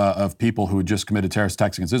group of people who had just committed terrorist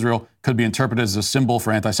attacks against Israel, could be interpreted as a symbol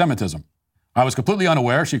for anti-Semitism. "I was completely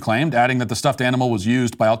unaware," she claimed, adding that the stuffed animal was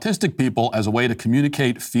used by autistic people as a way to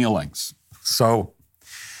communicate feelings. So,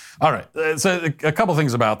 all right, so a couple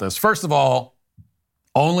things about this. First of all,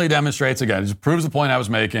 only demonstrates, again, it just proves the point I was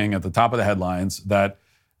making at the top of the headlines, that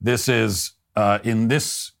this is, in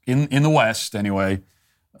the West anyway,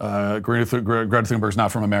 Greta Thunberg's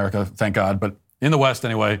not from America, thank God, but in the West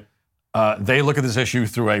anyway, they look at this issue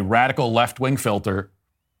through a radical left-wing filter.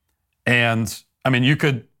 And, I mean, you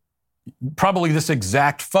could probably this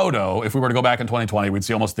exact photo, if we were to go back in 2020, we'd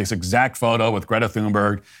see almost this exact photo with Greta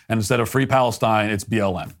Thunberg, and instead of Free Palestine, it's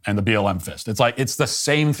BLM and the BLM fist. It's like, it's the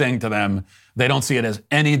same thing to them. They don't see it as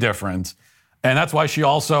any different. And that's why she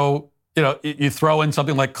also, you know, you throw in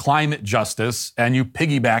something like climate justice and you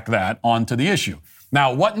piggyback that onto the issue.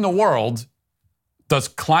 Now, what in the world does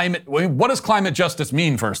what does climate justice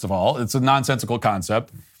mean, first of all? It's a nonsensical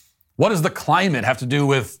concept. What does the climate have to do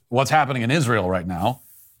with what's happening in Israel right now?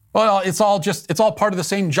 Well, it's all part of the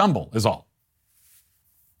same jumble, is all.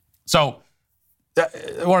 So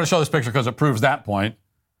I wanted to show this picture because it proves that point.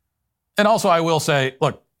 And also I will say,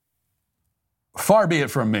 look, far be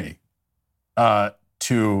it from me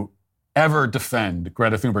to ever defend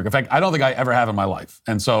Greta Thunberg. In fact, I don't think I ever have in my life.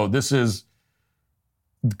 And so this is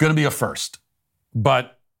going to be a first.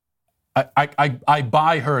 But I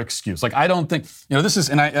buy her excuse. Like, I don't think, you know, this is,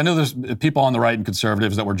 and I know there's people on the right and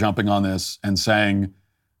conservatives that were jumping on this and saying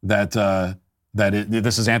that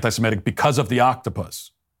this is anti-Semitic because of the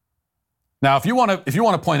octopus. Now, if you want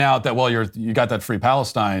to point out that, well, you got that Free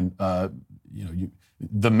Palestine,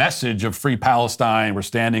 the message of Free Palestine, we're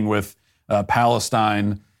standing with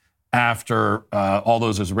Palestine after all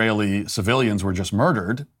those Israeli civilians were just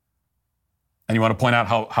murdered, and you want to point out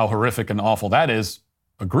how horrific and awful that is,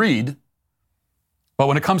 agreed. But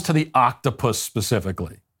when it comes to the octopus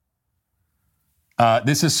specifically,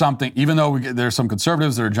 this is something, even though there's some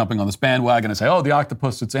conservatives that are jumping on this bandwagon and say, oh, the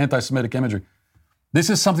octopus, it's anti-Semitic imagery. This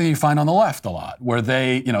is something you find on the left a lot, where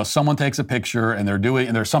someone takes a picture and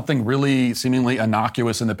there's something really seemingly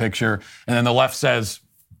innocuous in the picture, and then the left says,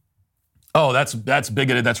 oh, that's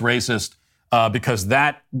bigoted, that's racist, because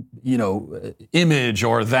that, image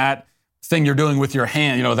or that thing you're doing with your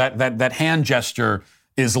hand, that hand gesture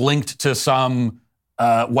is linked to some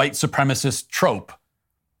white supremacist trope.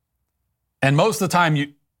 And most of the time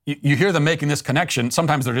you hear them making this connection.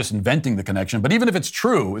 Sometimes they're just inventing the connection. But even if it's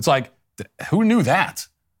true, it's like, who knew that?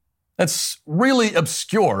 That's really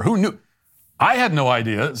obscure. Who knew? I had no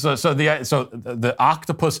idea. So the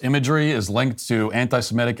octopus imagery is linked to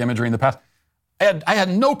anti-Semitic imagery in the past. I had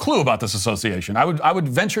no clue about this association. I would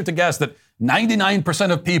venture to guess that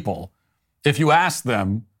 99% of people, if you ask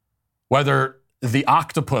them whether the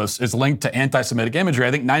octopus is linked to anti-Semitic imagery,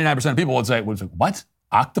 I think 99% of people would say, what?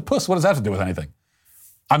 Octopus? What does that have to do with anything?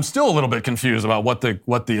 I'm still a little bit confused about what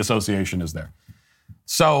the association is there.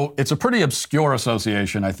 So it's a pretty obscure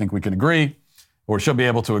association, I think we can agree, or should be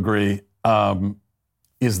able to agree.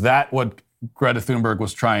 Is that what Greta Thunberg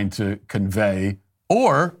was trying to convey?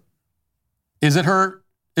 Or is her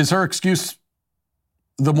excuse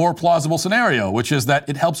the more plausible scenario, which is that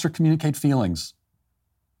it helps her communicate feelings?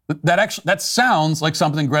 That sounds like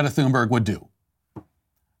something Greta Thunberg would do.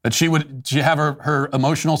 That she have her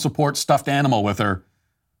emotional support stuffed animal with her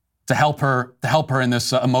to help her in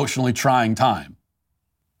this emotionally trying time.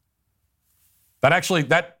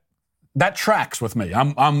 That tracks with me.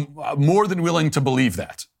 I'm more than willing to believe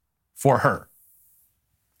that for her.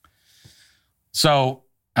 So,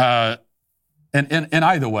 and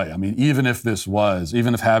either way, I mean, even if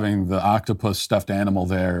having the octopus stuffed animal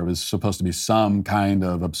there was supposed to be some kind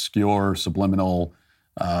of obscure, subliminal,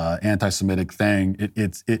 anti-Semitic thing,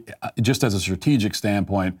 it just as a strategic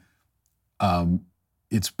standpoint,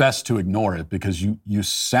 it's best to ignore it because you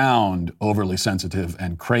sound overly sensitive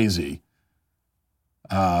and crazy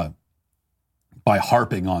by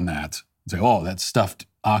harping on that. Say, oh, that stuffed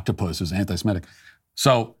octopus is anti-Semitic.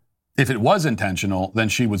 So if it was intentional, then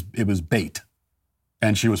it was bait.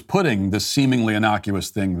 And she was putting this seemingly innocuous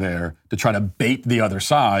thing there to try to bait the other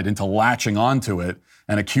side into latching onto it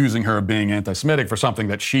and accusing her of being anti-Semitic for something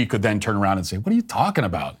that she could then turn around and say, what are you talking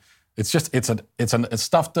about? It's a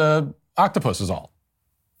stuffed octopus is all.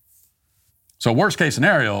 So worst case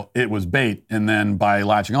scenario, it was bait, and then by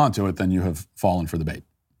latching onto it, then you have fallen for the bait.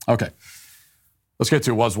 Okay, let's get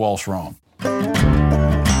to was Walsh wrong?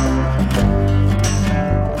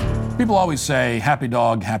 People always say, happy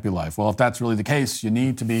dog, happy life. Well, if that's really the case, you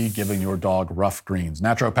need to be giving your dog Rough Greens.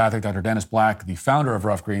 Naturopathic Dr. Dennis Black, the founder of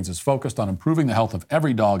Rough Greens, is focused on improving the health of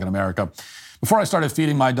every dog in America. Before I started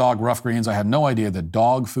feeding my dog Rough Greens, I had no idea that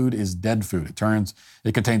dog food is dead food.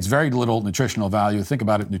 It contains very little nutritional value. Think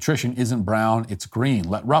about it, nutrition isn't brown, it's green.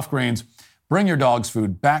 Let Rough Greens bring your dog's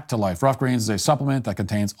food back to life. Rough Greens is a supplement that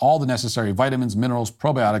contains all the necessary vitamins, minerals,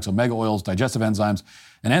 probiotics, omega oils, digestive enzymes,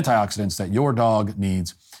 and antioxidants that your dog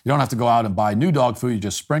needs. You don't have to go out and buy new dog food. You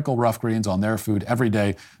just sprinkle Rough Greens on their food every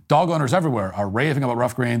day. Dog owners everywhere are raving about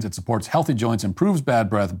Rough Greens. It supports healthy joints, improves bad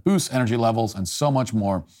breath, boosts energy levels, and so much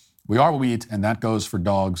more. We are what we eat, and that goes for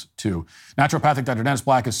dogs, too. Naturopathic Dr. Dennis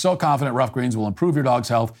Black is so confident Rough Greens will improve your dog's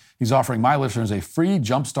health. He's offering my listeners a free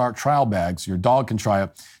Jumpstart trial bag so your dog can try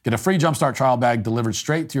it. Get a free Jumpstart trial bag delivered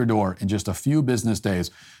straight to your door in just a few business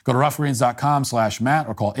days. Go to roughgreens.com/Matt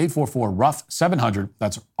or call 844-ROUGH-700.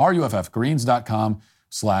 That's RUFF,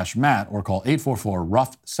 greens.com/Matt or call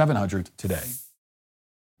 844-ROUGH-700 today.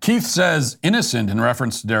 Keith says innocent in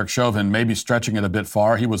reference to Derek Chauvin may be stretching it a bit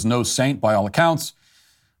far. He was no saint by all accounts.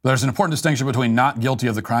 There's an important distinction between not guilty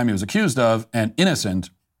of the crime he was accused of and innocent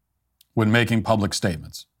when making public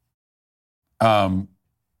statements. I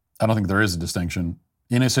don't think there is a distinction.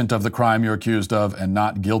 Innocent of the crime you're accused of and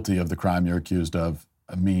not guilty of the crime you're accused of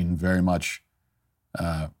mean very much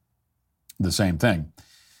the same thing.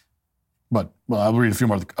 But, well, I'll read a few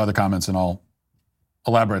more other comments and I'll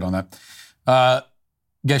elaborate on that.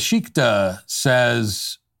 Geshikta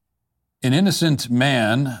says, an innocent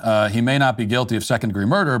man, he may not be guilty of second-degree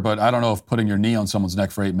murder, but I don't know if putting your knee on someone's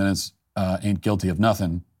neck for 8 minutes ain't guilty of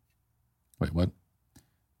nothing. Wait, what?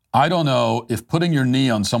 I don't know if putting your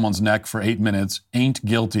knee on someone's neck for 8 minutes ain't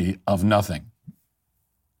guilty of nothing.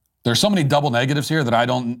 There's so many double negatives here that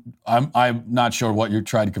I'm not sure what you're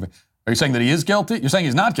trying to convey. Are you saying that he is guilty? You're saying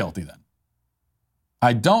he's not guilty then.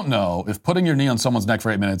 I don't know if putting your knee on someone's neck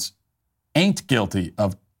for 8 minutes he's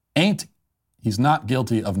not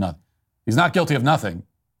guilty of nothing. He's not guilty of nothing,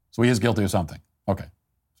 so he is guilty of something. Okay. So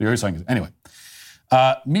you're saying, anyway.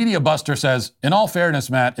 Media Buster says, in all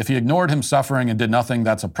fairness, Matt, if he ignored him suffering and did nothing,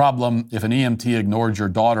 that's a problem. If an EMT ignored your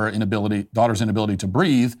daughter's inability to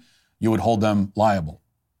breathe, you would hold them liable.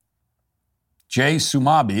 Jay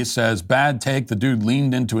Sumabi says, bad take. The dude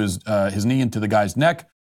leaned into his knee into the guy's neck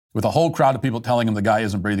with a whole crowd of people telling him the guy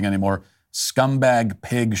isn't breathing anymore. Scumbag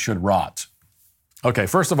pig should rot. Okay,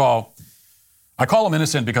 first of all, I call him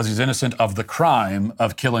innocent because he's innocent of the crime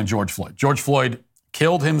of killing George Floyd. George Floyd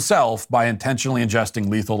killed himself by intentionally ingesting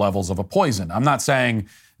lethal levels of a poison. I'm not saying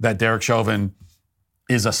that Derek Chauvin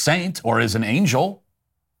is a saint or is an angel.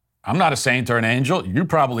 I'm not a saint or an angel. You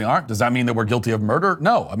probably aren't. Does that mean that we're guilty of murder?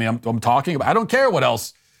 No. I mean, I'm talking about, I don't care what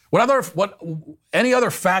else. Any other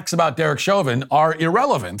facts about Derek Chauvin are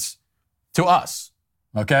irrelevant to us.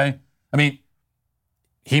 Okay? I mean,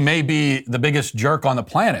 he may be the biggest jerk on the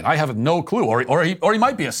planet. I have no clue. Or he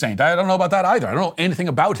might be a saint. I don't know about that either. I don't know anything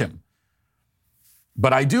about him.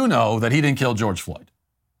 But I do know that he didn't kill George Floyd.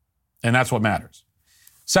 And that's what matters.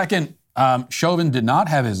 Second, Chauvin did not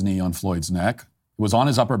have his knee on Floyd's neck. It was on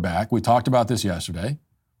his upper back. We talked about this yesterday.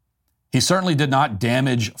 He certainly did not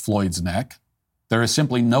damage Floyd's neck. There is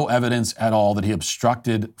simply no evidence at all that he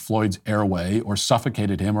obstructed Floyd's airway or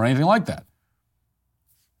suffocated him or anything like that.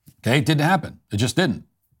 Okay, it didn't happen. It just didn't.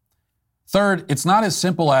 Third, it's not as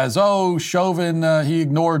simple as, Chauvin, he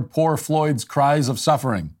ignored poor Floyd's cries of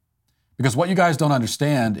suffering. Because what you guys don't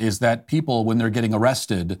understand is that people, when they're getting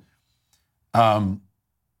arrested, and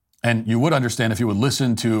you would understand if you would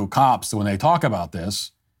listen to cops when they talk about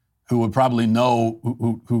this, who would probably know,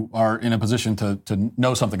 who are in a position to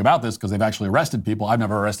know something about this because they've actually arrested people. I've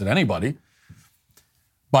never arrested anybody.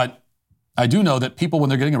 But I do know that people, when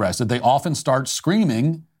they're getting arrested, they often start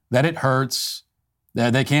screaming that it hurts,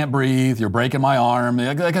 that they can't breathe, you're breaking my arm.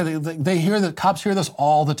 Cops hear this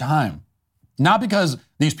all the time. Not because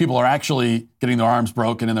these people are actually getting their arms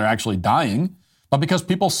broken and they're actually dying, but because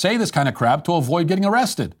people say this kind of crap to avoid getting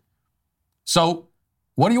arrested. So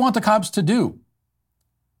what do you want the cops to do?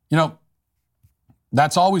 You know,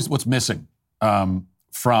 that's always what's missing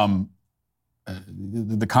from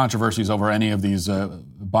the controversies over any of these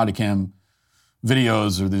body cam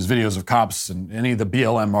videos or these videos of cops and any of the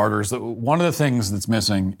BLM martyrs. One of the things that's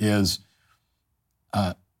missing is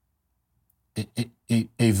a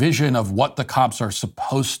vision of what the cops are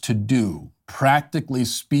supposed to do, practically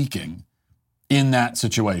speaking, in that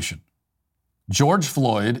situation. George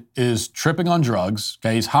Floyd is tripping on drugs.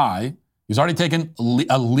 Okay, he's high. He's already taken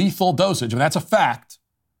a lethal dosage. I mean, that's a fact.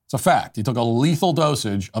 It's a fact. He took a lethal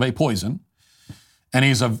dosage of a poison. And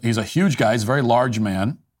he's a huge guy. He's a very large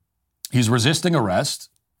man. He's resisting arrest.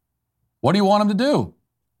 What do you want him to do?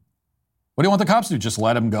 What do you want the cops to do? Just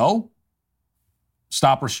let him go?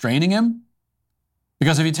 Stop restraining him?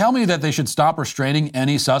 Because if you tell me that they should stop restraining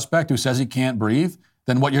any suspect who says he can't breathe,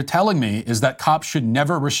 then what you're telling me is that cops should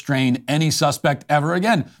never restrain any suspect ever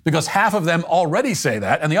again, because half of them already say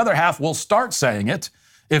that, and the other half will start saying it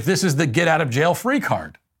if this is the get out of jail free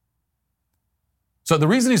card. So the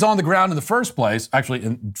reason he's on the ground in the first place, actually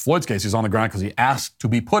in Floyd's case, he's on the ground because he asked to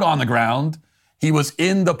be put on the ground. He was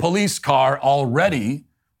in the police car already,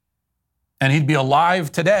 and he'd be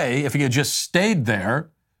alive today if he had just stayed there,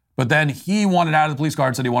 but then he wanted out of the police car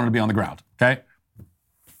and said he wanted to be on the ground, okay?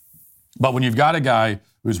 But when you've got a guy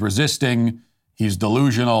who's resisting, he's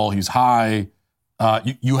delusional, he's high.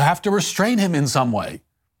 You have to restrain him in some way.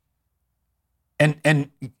 And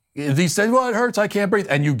if he says, well, it hurts, I can't breathe,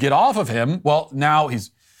 and you get off of him, well, now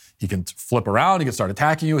he can flip around, he can start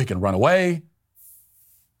attacking you, he can run away.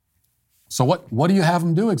 So what do you have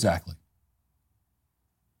him do exactly?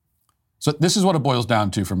 So this is what it boils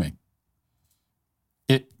down to for me.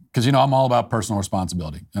 Because, I'm all about personal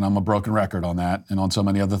responsibility, and I'm a broken record on that and on so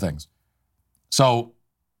many other things. So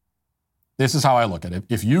this is how I look at it.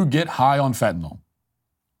 If you get high on fentanyl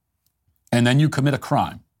and then you commit a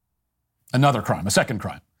crime, another crime, a second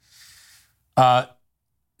crime,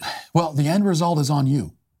 well, the end result is on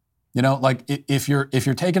you. If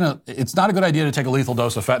you're taking it's not a good idea to take a lethal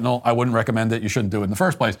dose of fentanyl. I wouldn't recommend it. You shouldn't do it in the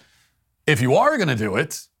first place. If you are going to do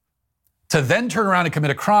it, to then turn around and commit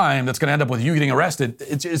a crime that's going to end up with you getting arrested,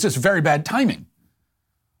 it's just very bad timing.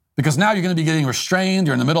 Because now you're going to be getting restrained.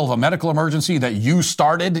 You're in the middle of a medical emergency that you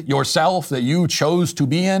started yourself, that you chose to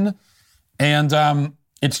be in. And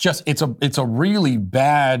it's a really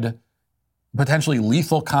bad, potentially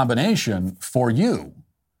lethal combination for you.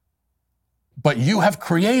 But you have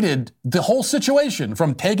created the whole situation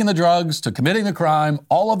from taking the drugs to committing the crime.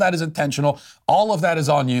 All of that is intentional. All of that is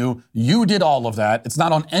on you. You did all of that. It's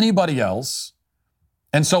not on anybody else.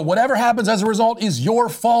 And so whatever happens as a result is your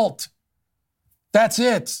fault. That's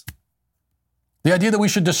it. The idea that we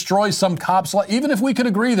should destroy some cop's life, even if we could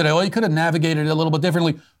agree that, he could have navigated it a little bit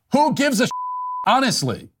differently. Who gives a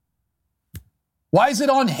honestly? Why is it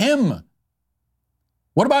on him?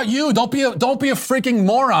 What about you? Don't be a freaking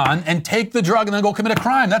moron and take the drug and then go commit a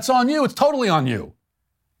crime. That's on you. It's totally on you.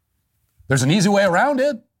 There's an easy way around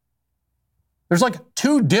it. There's like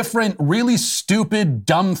two different really stupid,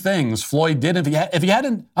 dumb things Floyd did. If he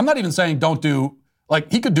hadn't, I'm not even saying don't do,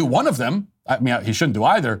 he could do one of them. I mean, he shouldn't do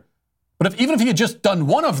either. But even if he had just done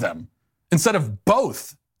one of them instead of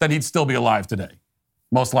both, then he'd still be alive today.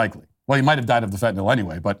 Most likely. Well, he might have died of the fentanyl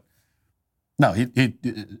anyway, but no, he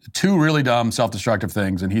two really dumb, self-destructive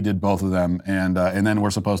things, and he did both of them. And then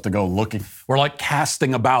we're supposed to go looking. We're like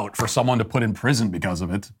casting about for someone to put in prison because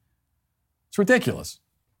of it. It's ridiculous.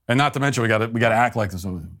 And not to mention, we got to act like this.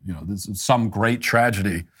 This is some great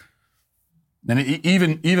tragedy. And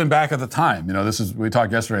even back at the time, we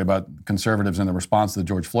talked yesterday about conservatives and the response to the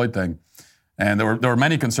George Floyd thing, and there were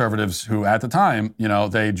many conservatives who at the time,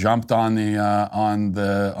 they jumped on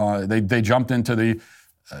they jumped into the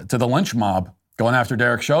lynch mob going after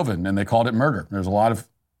Derek Chauvin, and they called it murder. There's a lot of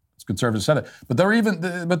conservatives said it, but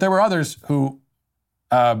there were others who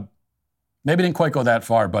maybe didn't quite go that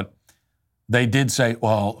far, but they did say,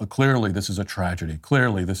 well, clearly this is a tragedy.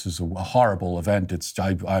 Clearly this is a horrible event.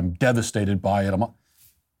 I'm devastated by it.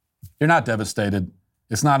 You're not devastated.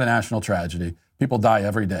 It's not a national tragedy. People die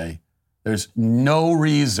every day. There's no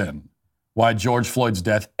reason why George Floyd's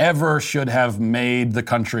death ever should have made the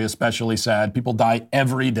country especially sad. People die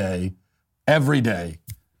every day. Every day.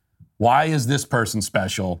 Why is this person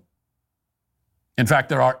special? In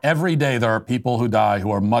fact, every day there are people who die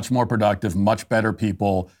who are much more productive, much better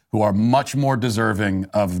people, who are much more deserving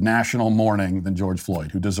of national mourning than George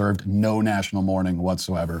Floyd, who deserved no national mourning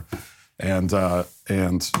whatsoever. And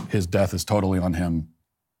his death is totally on him.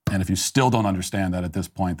 And if you still don't understand that at this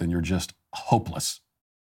point, then you're just hopeless.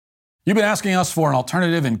 You've been asking us for an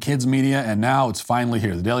alternative in kids media, and now it's finally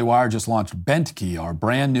here. The Daily Wire just launched BentKey, our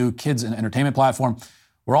brand new kids and entertainment platform.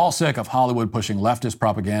 We're all sick of Hollywood pushing leftist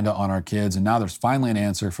propaganda on our kids, and now there's finally an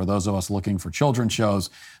answer for those of us looking for children's shows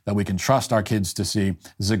that we can trust our kids to see.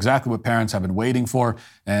 This is exactly what parents have been waiting for,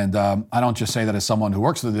 and I don't just say that as someone who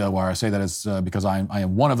works for the Daily Wire. I say that as because I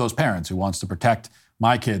am one of those parents who wants to protect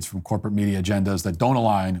my kids from corporate media agendas that don't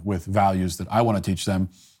align with values that I want to teach them.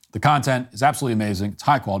 The content is absolutely amazing. It's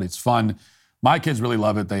high quality. It's fun. My kids really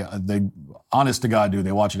love it. They honest to God, do.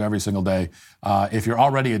 They watch it every single day. If you're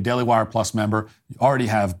already a Daily Wire Plus member, you already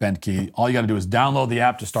have BentKey. All you got to do is download the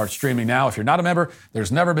app to start streaming now. If you're not a member,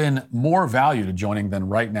 there's never been more value to joining than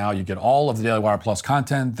right now. You get all of the Daily Wire Plus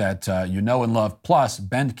content that you know and love, plus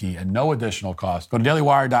BentKey at no additional cost. Go to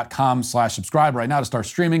dailywire.com/subscribe right now to start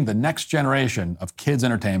streaming the next generation of kids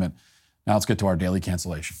entertainment. Now let's get to our daily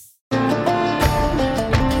cancellation.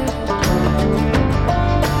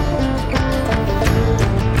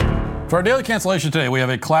 For our daily cancellation today, we have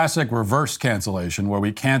a classic reverse cancellation where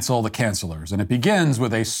we cancel the cancelers. And it begins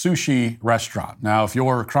with a sushi restaurant. Now, if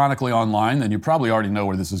you're chronically online, then you probably already know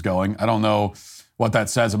where this is going. I don't know what that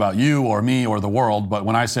says about you or me or the world, but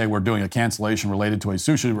when I say we're doing a cancellation related to a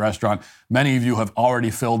sushi restaurant, many of you have already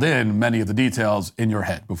filled in many of the details in your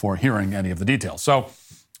head before hearing any of the details. So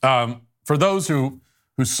for those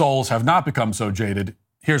whose souls have not become so jaded,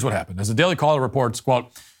 here's what happened. As the Daily Caller reports,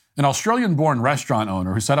 quote, An Australian-born restaurant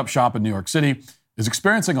owner who set up shop in New York City is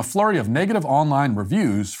experiencing a flurry of negative online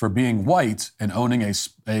reviews for being white and owning a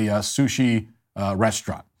sushi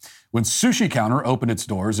restaurant. When Sushi Counter opened its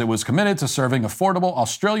doors, it was committed to serving affordable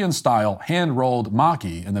Australian-style hand-rolled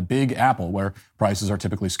maki in the Big Apple, where prices are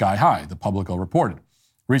typically sky-high, the Publico reported.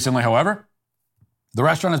 Recently, however, the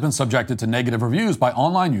restaurant has been subjected to negative reviews by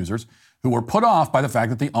online users who were put off by the fact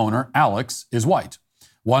that the owner, Alex, is white.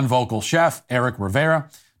 One vocal chef, Eric Rivera,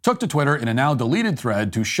 took to Twitter in a now-deleted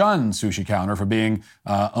thread to shun Sushi Counter for being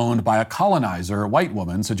owned by a colonizer white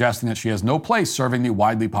woman, suggesting that she has no place serving the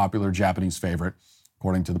widely popular Japanese favorite,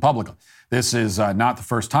 according to the Public. This is not the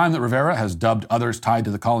first time that Rivera has dubbed others tied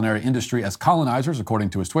to the culinary industry as colonizers, according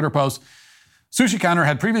to his Twitter post. Sushi Counter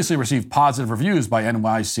had previously received positive reviews by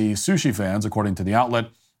NYC sushi fans, according to the outlet.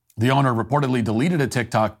 The owner reportedly deleted a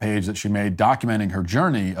TikTok page that she made documenting her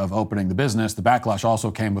journey of opening the business. The backlash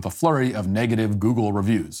also came with a flurry of negative Google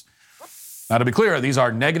reviews. Now, to be clear, these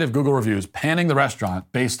are negative Google reviews panning the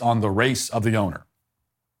restaurant based on the race of the owner.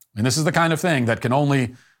 And this is the kind of thing that can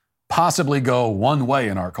only possibly go one way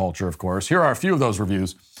in our culture, of course. Here are a few of those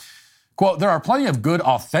reviews. Quote, there are plenty of good,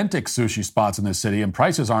 authentic sushi spots in this city, and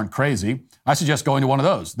prices aren't crazy. I suggest going to one of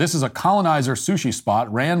those. This is a colonizer sushi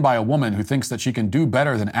spot ran by a woman who thinks that she can do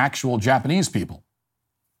better than actual Japanese people.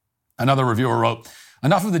 Another reviewer wrote,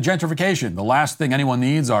 enough of the gentrification. The last thing anyone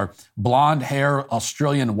needs are blonde-hair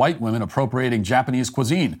Australian white women appropriating Japanese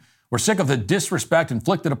cuisine. We're sick of the disrespect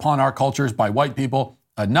inflicted upon our cultures by white people.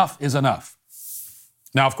 Enough is enough.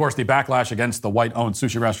 Now, of course, the backlash against the white-owned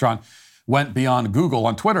sushi restaurant went beyond Google.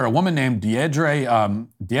 On Twitter, a woman named Deirdre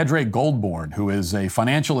Goldborn, who is a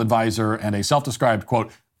financial advisor and a self-described,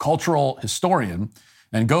 quote, cultural historian,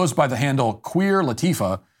 and goes by the handle Queer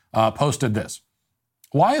Latifah, posted this.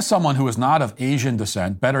 Why is someone who is not of Asian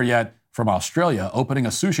descent, better yet from Australia, opening a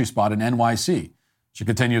sushi spot in NYC? She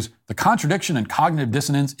continues, the contradiction and cognitive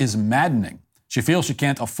dissonance is maddening. She feels she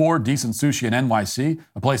can't afford decent sushi in NYC,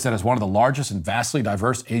 a place that has one of the largest and vastly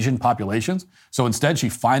diverse Asian populations. So instead, she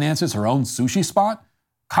finances her own sushi spot.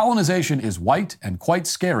 Colonization is white and quite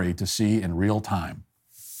scary to see in real time.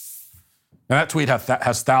 Now, that tweet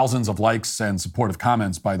has thousands of likes and supportive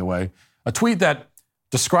comments, by the way. A tweet that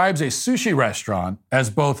describes a sushi restaurant as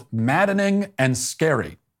both maddening and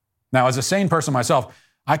scary. Now, as a sane person myself,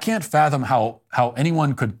 I can't fathom how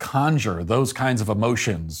anyone could conjure those kinds of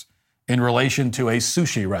emotions in relation to a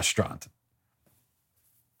sushi restaurant.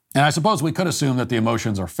 And I suppose we could assume that the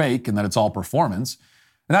emotions are fake and that it's all performance,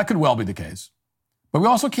 and that could well be the case. But we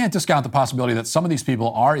also can't discount the possibility that some of these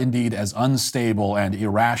people are indeed as unstable and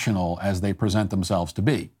irrational as they present themselves to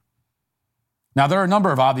be. Now, there are a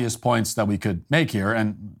number of obvious points that we could make here,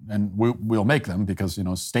 and we'll make them because,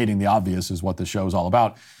 stating the obvious is what this show is all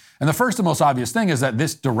about. And the first and most obvious thing is that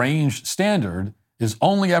this deranged standard is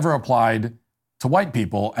only ever applied to white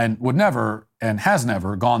people and would never and has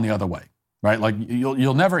never gone the other way, right? Like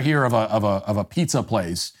you'll never hear of a pizza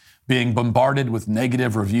place being bombarded with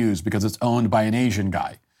negative reviews because it's owned by an Asian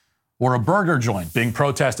guy, or a burger joint being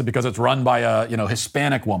protested because it's run by a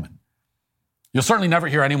Hispanic woman. You'll certainly never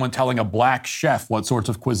hear anyone telling a black chef what sorts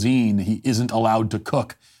of cuisine he isn't allowed to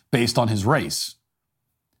cook based on his race.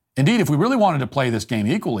 Indeed, if we really wanted to play this game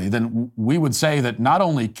equally, then we would say that not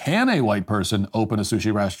only can a white person open a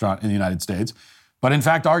sushi restaurant in the United States, but in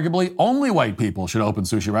fact, arguably, only white people should open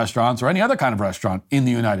sushi restaurants or any other kind of restaurant in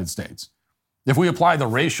the United States. If we apply the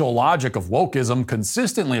racial logic of wokeism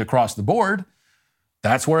consistently across the board,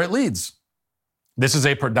 that's where it leads. This is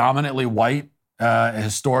a predominantly white,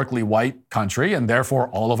 historically white country, and therefore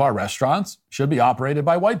all of our restaurants should be operated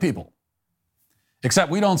by white people.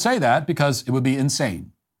 Except we don't say that because it would be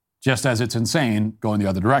insane, just as it's insane going the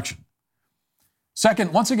other direction.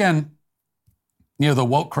 Second, once again, the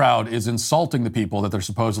woke crowd is insulting the people that they're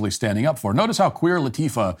supposedly standing up for. Notice how Queer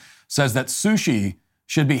Latifah says that sushi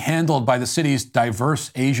should be handled by the city's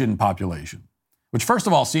diverse Asian population, which first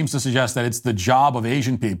of all seems to suggest that it's the job of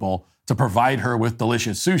Asian people to provide her with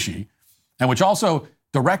delicious sushi, and which also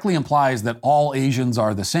directly implies that all Asians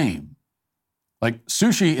are the same. Like,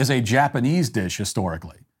 sushi is a Japanese dish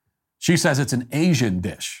historically. She says it's an Asian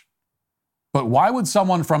dish. But why would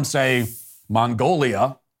someone from, say,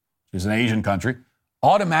 Mongolia, which is an Asian country,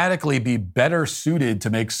 automatically be better suited to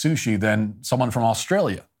make sushi than someone from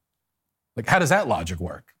Australia? Like, how does that logic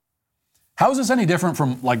work? How is this any different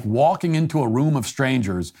from, like, walking into a room of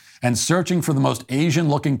strangers and searching for the most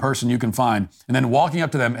Asian-looking person you can find, and then walking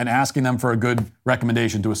up to them and asking them for a good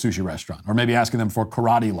recommendation to a sushi restaurant, or maybe asking them for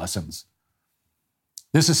karate lessons?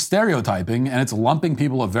 This is stereotyping, and it's lumping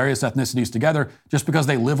people of various ethnicities together just because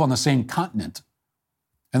they live on the same continent.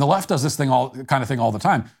 And the left does this kind of thing all the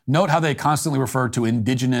time. Note how they constantly refer to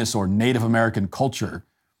indigenous or Native American culture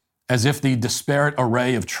as if the disparate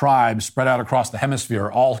array of tribes spread out across the hemisphere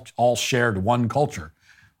all shared one culture,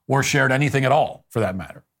 or shared anything at all, for that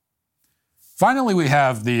matter. Finally, we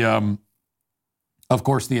have of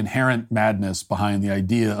course, the inherent madness behind the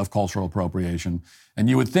idea of cultural appropriation. And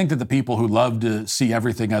you would think that the people who love to see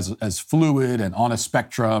everything as fluid and on a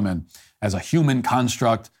spectrum and as a human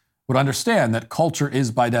construct would understand that culture is,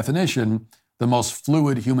 by definition, the most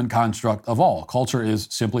fluid human construct of all. Culture is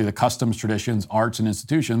simply the customs, traditions, arts, and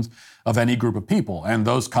institutions of any group of people. And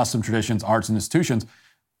those custom traditions, arts, and institutions,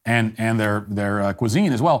 and their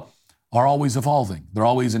cuisine as well, are always evolving. They're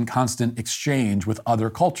always in constant exchange with other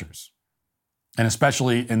cultures. And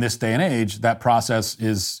especially in this day and age, that process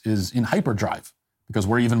is in hyperdrive because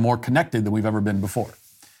we're even more connected than we've ever been before.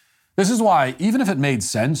 This is why, even if it made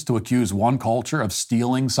sense to accuse one culture of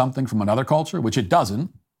stealing something from another culture, which it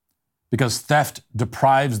doesn't, because theft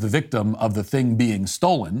deprives the victim of the thing being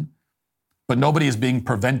stolen, but nobody is being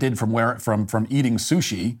prevented from eating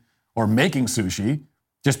sushi or making sushi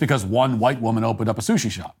just because one white woman opened up a sushi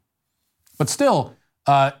shop. But still,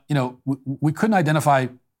 we couldn't identify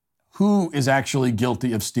who is actually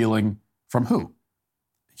guilty of stealing from who.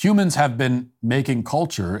 Humans have been making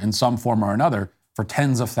culture in some form or another for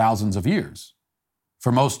tens of thousands of years.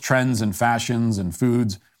 For most trends and fashions and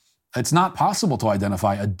foods, it's not possible to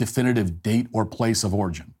identify a definitive date or place of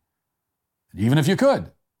origin. Even if you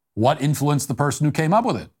could, what influenced the person who came up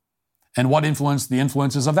with it? And what influenced the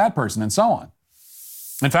influences of that person, and so on?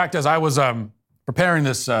 In fact, as I was preparing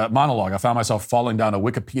this monologue, I found myself falling down a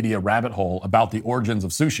Wikipedia rabbit hole about the origins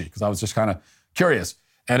of sushi, because I was just kind of curious.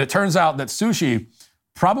 And it turns out that sushi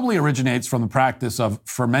probably originates from the practice of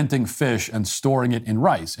fermenting fish and storing it in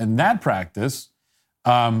rice. And that practice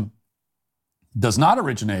does not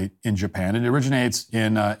originate in Japan. It originates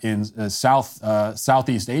in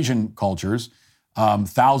Southeast Asian cultures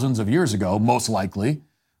thousands of years ago, most likely.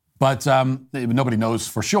 But nobody knows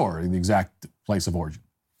for sure the exact place of origin.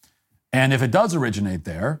 And if it does originate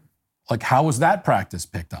there, like, how was that practice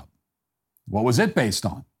picked up? What was it based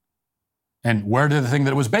on? And where did the thing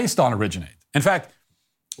that it was based on originate? In fact,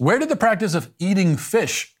 where did the practice of eating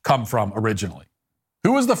fish come from originally?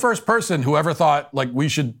 Who was the first person who ever thought, like, we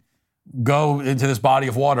should go into this body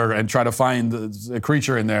of water and try to find a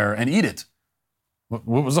creature in there and eat it?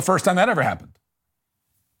 What was the first time that ever happened?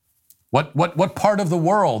 What part of the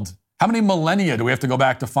world? How many millennia do we have to go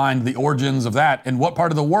back to find the origins of that? And what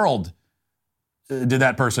part of the world did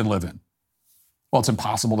that person live in? Well, it's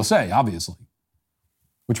impossible to say, obviously.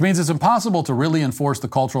 Which means it's impossible to really enforce the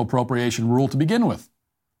cultural appropriation rule to begin with.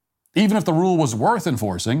 Even if the rule was worth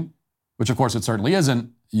enforcing, which of course it certainly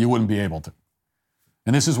isn't, you wouldn't be able to.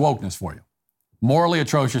 And this is wokeness for you. Morally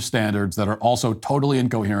atrocious standards that are also totally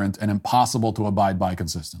incoherent and impossible to abide by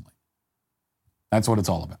consistently. That's what it's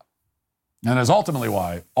all about. And that's ultimately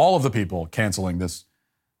why all of the people canceling this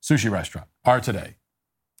sushi restaurant are today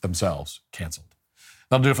themselves canceled.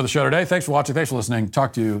 That'll do it for the show today. Thanks for watching. Thanks for listening.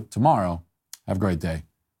 Talk to you tomorrow. Have a great day.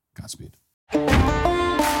 Godspeed.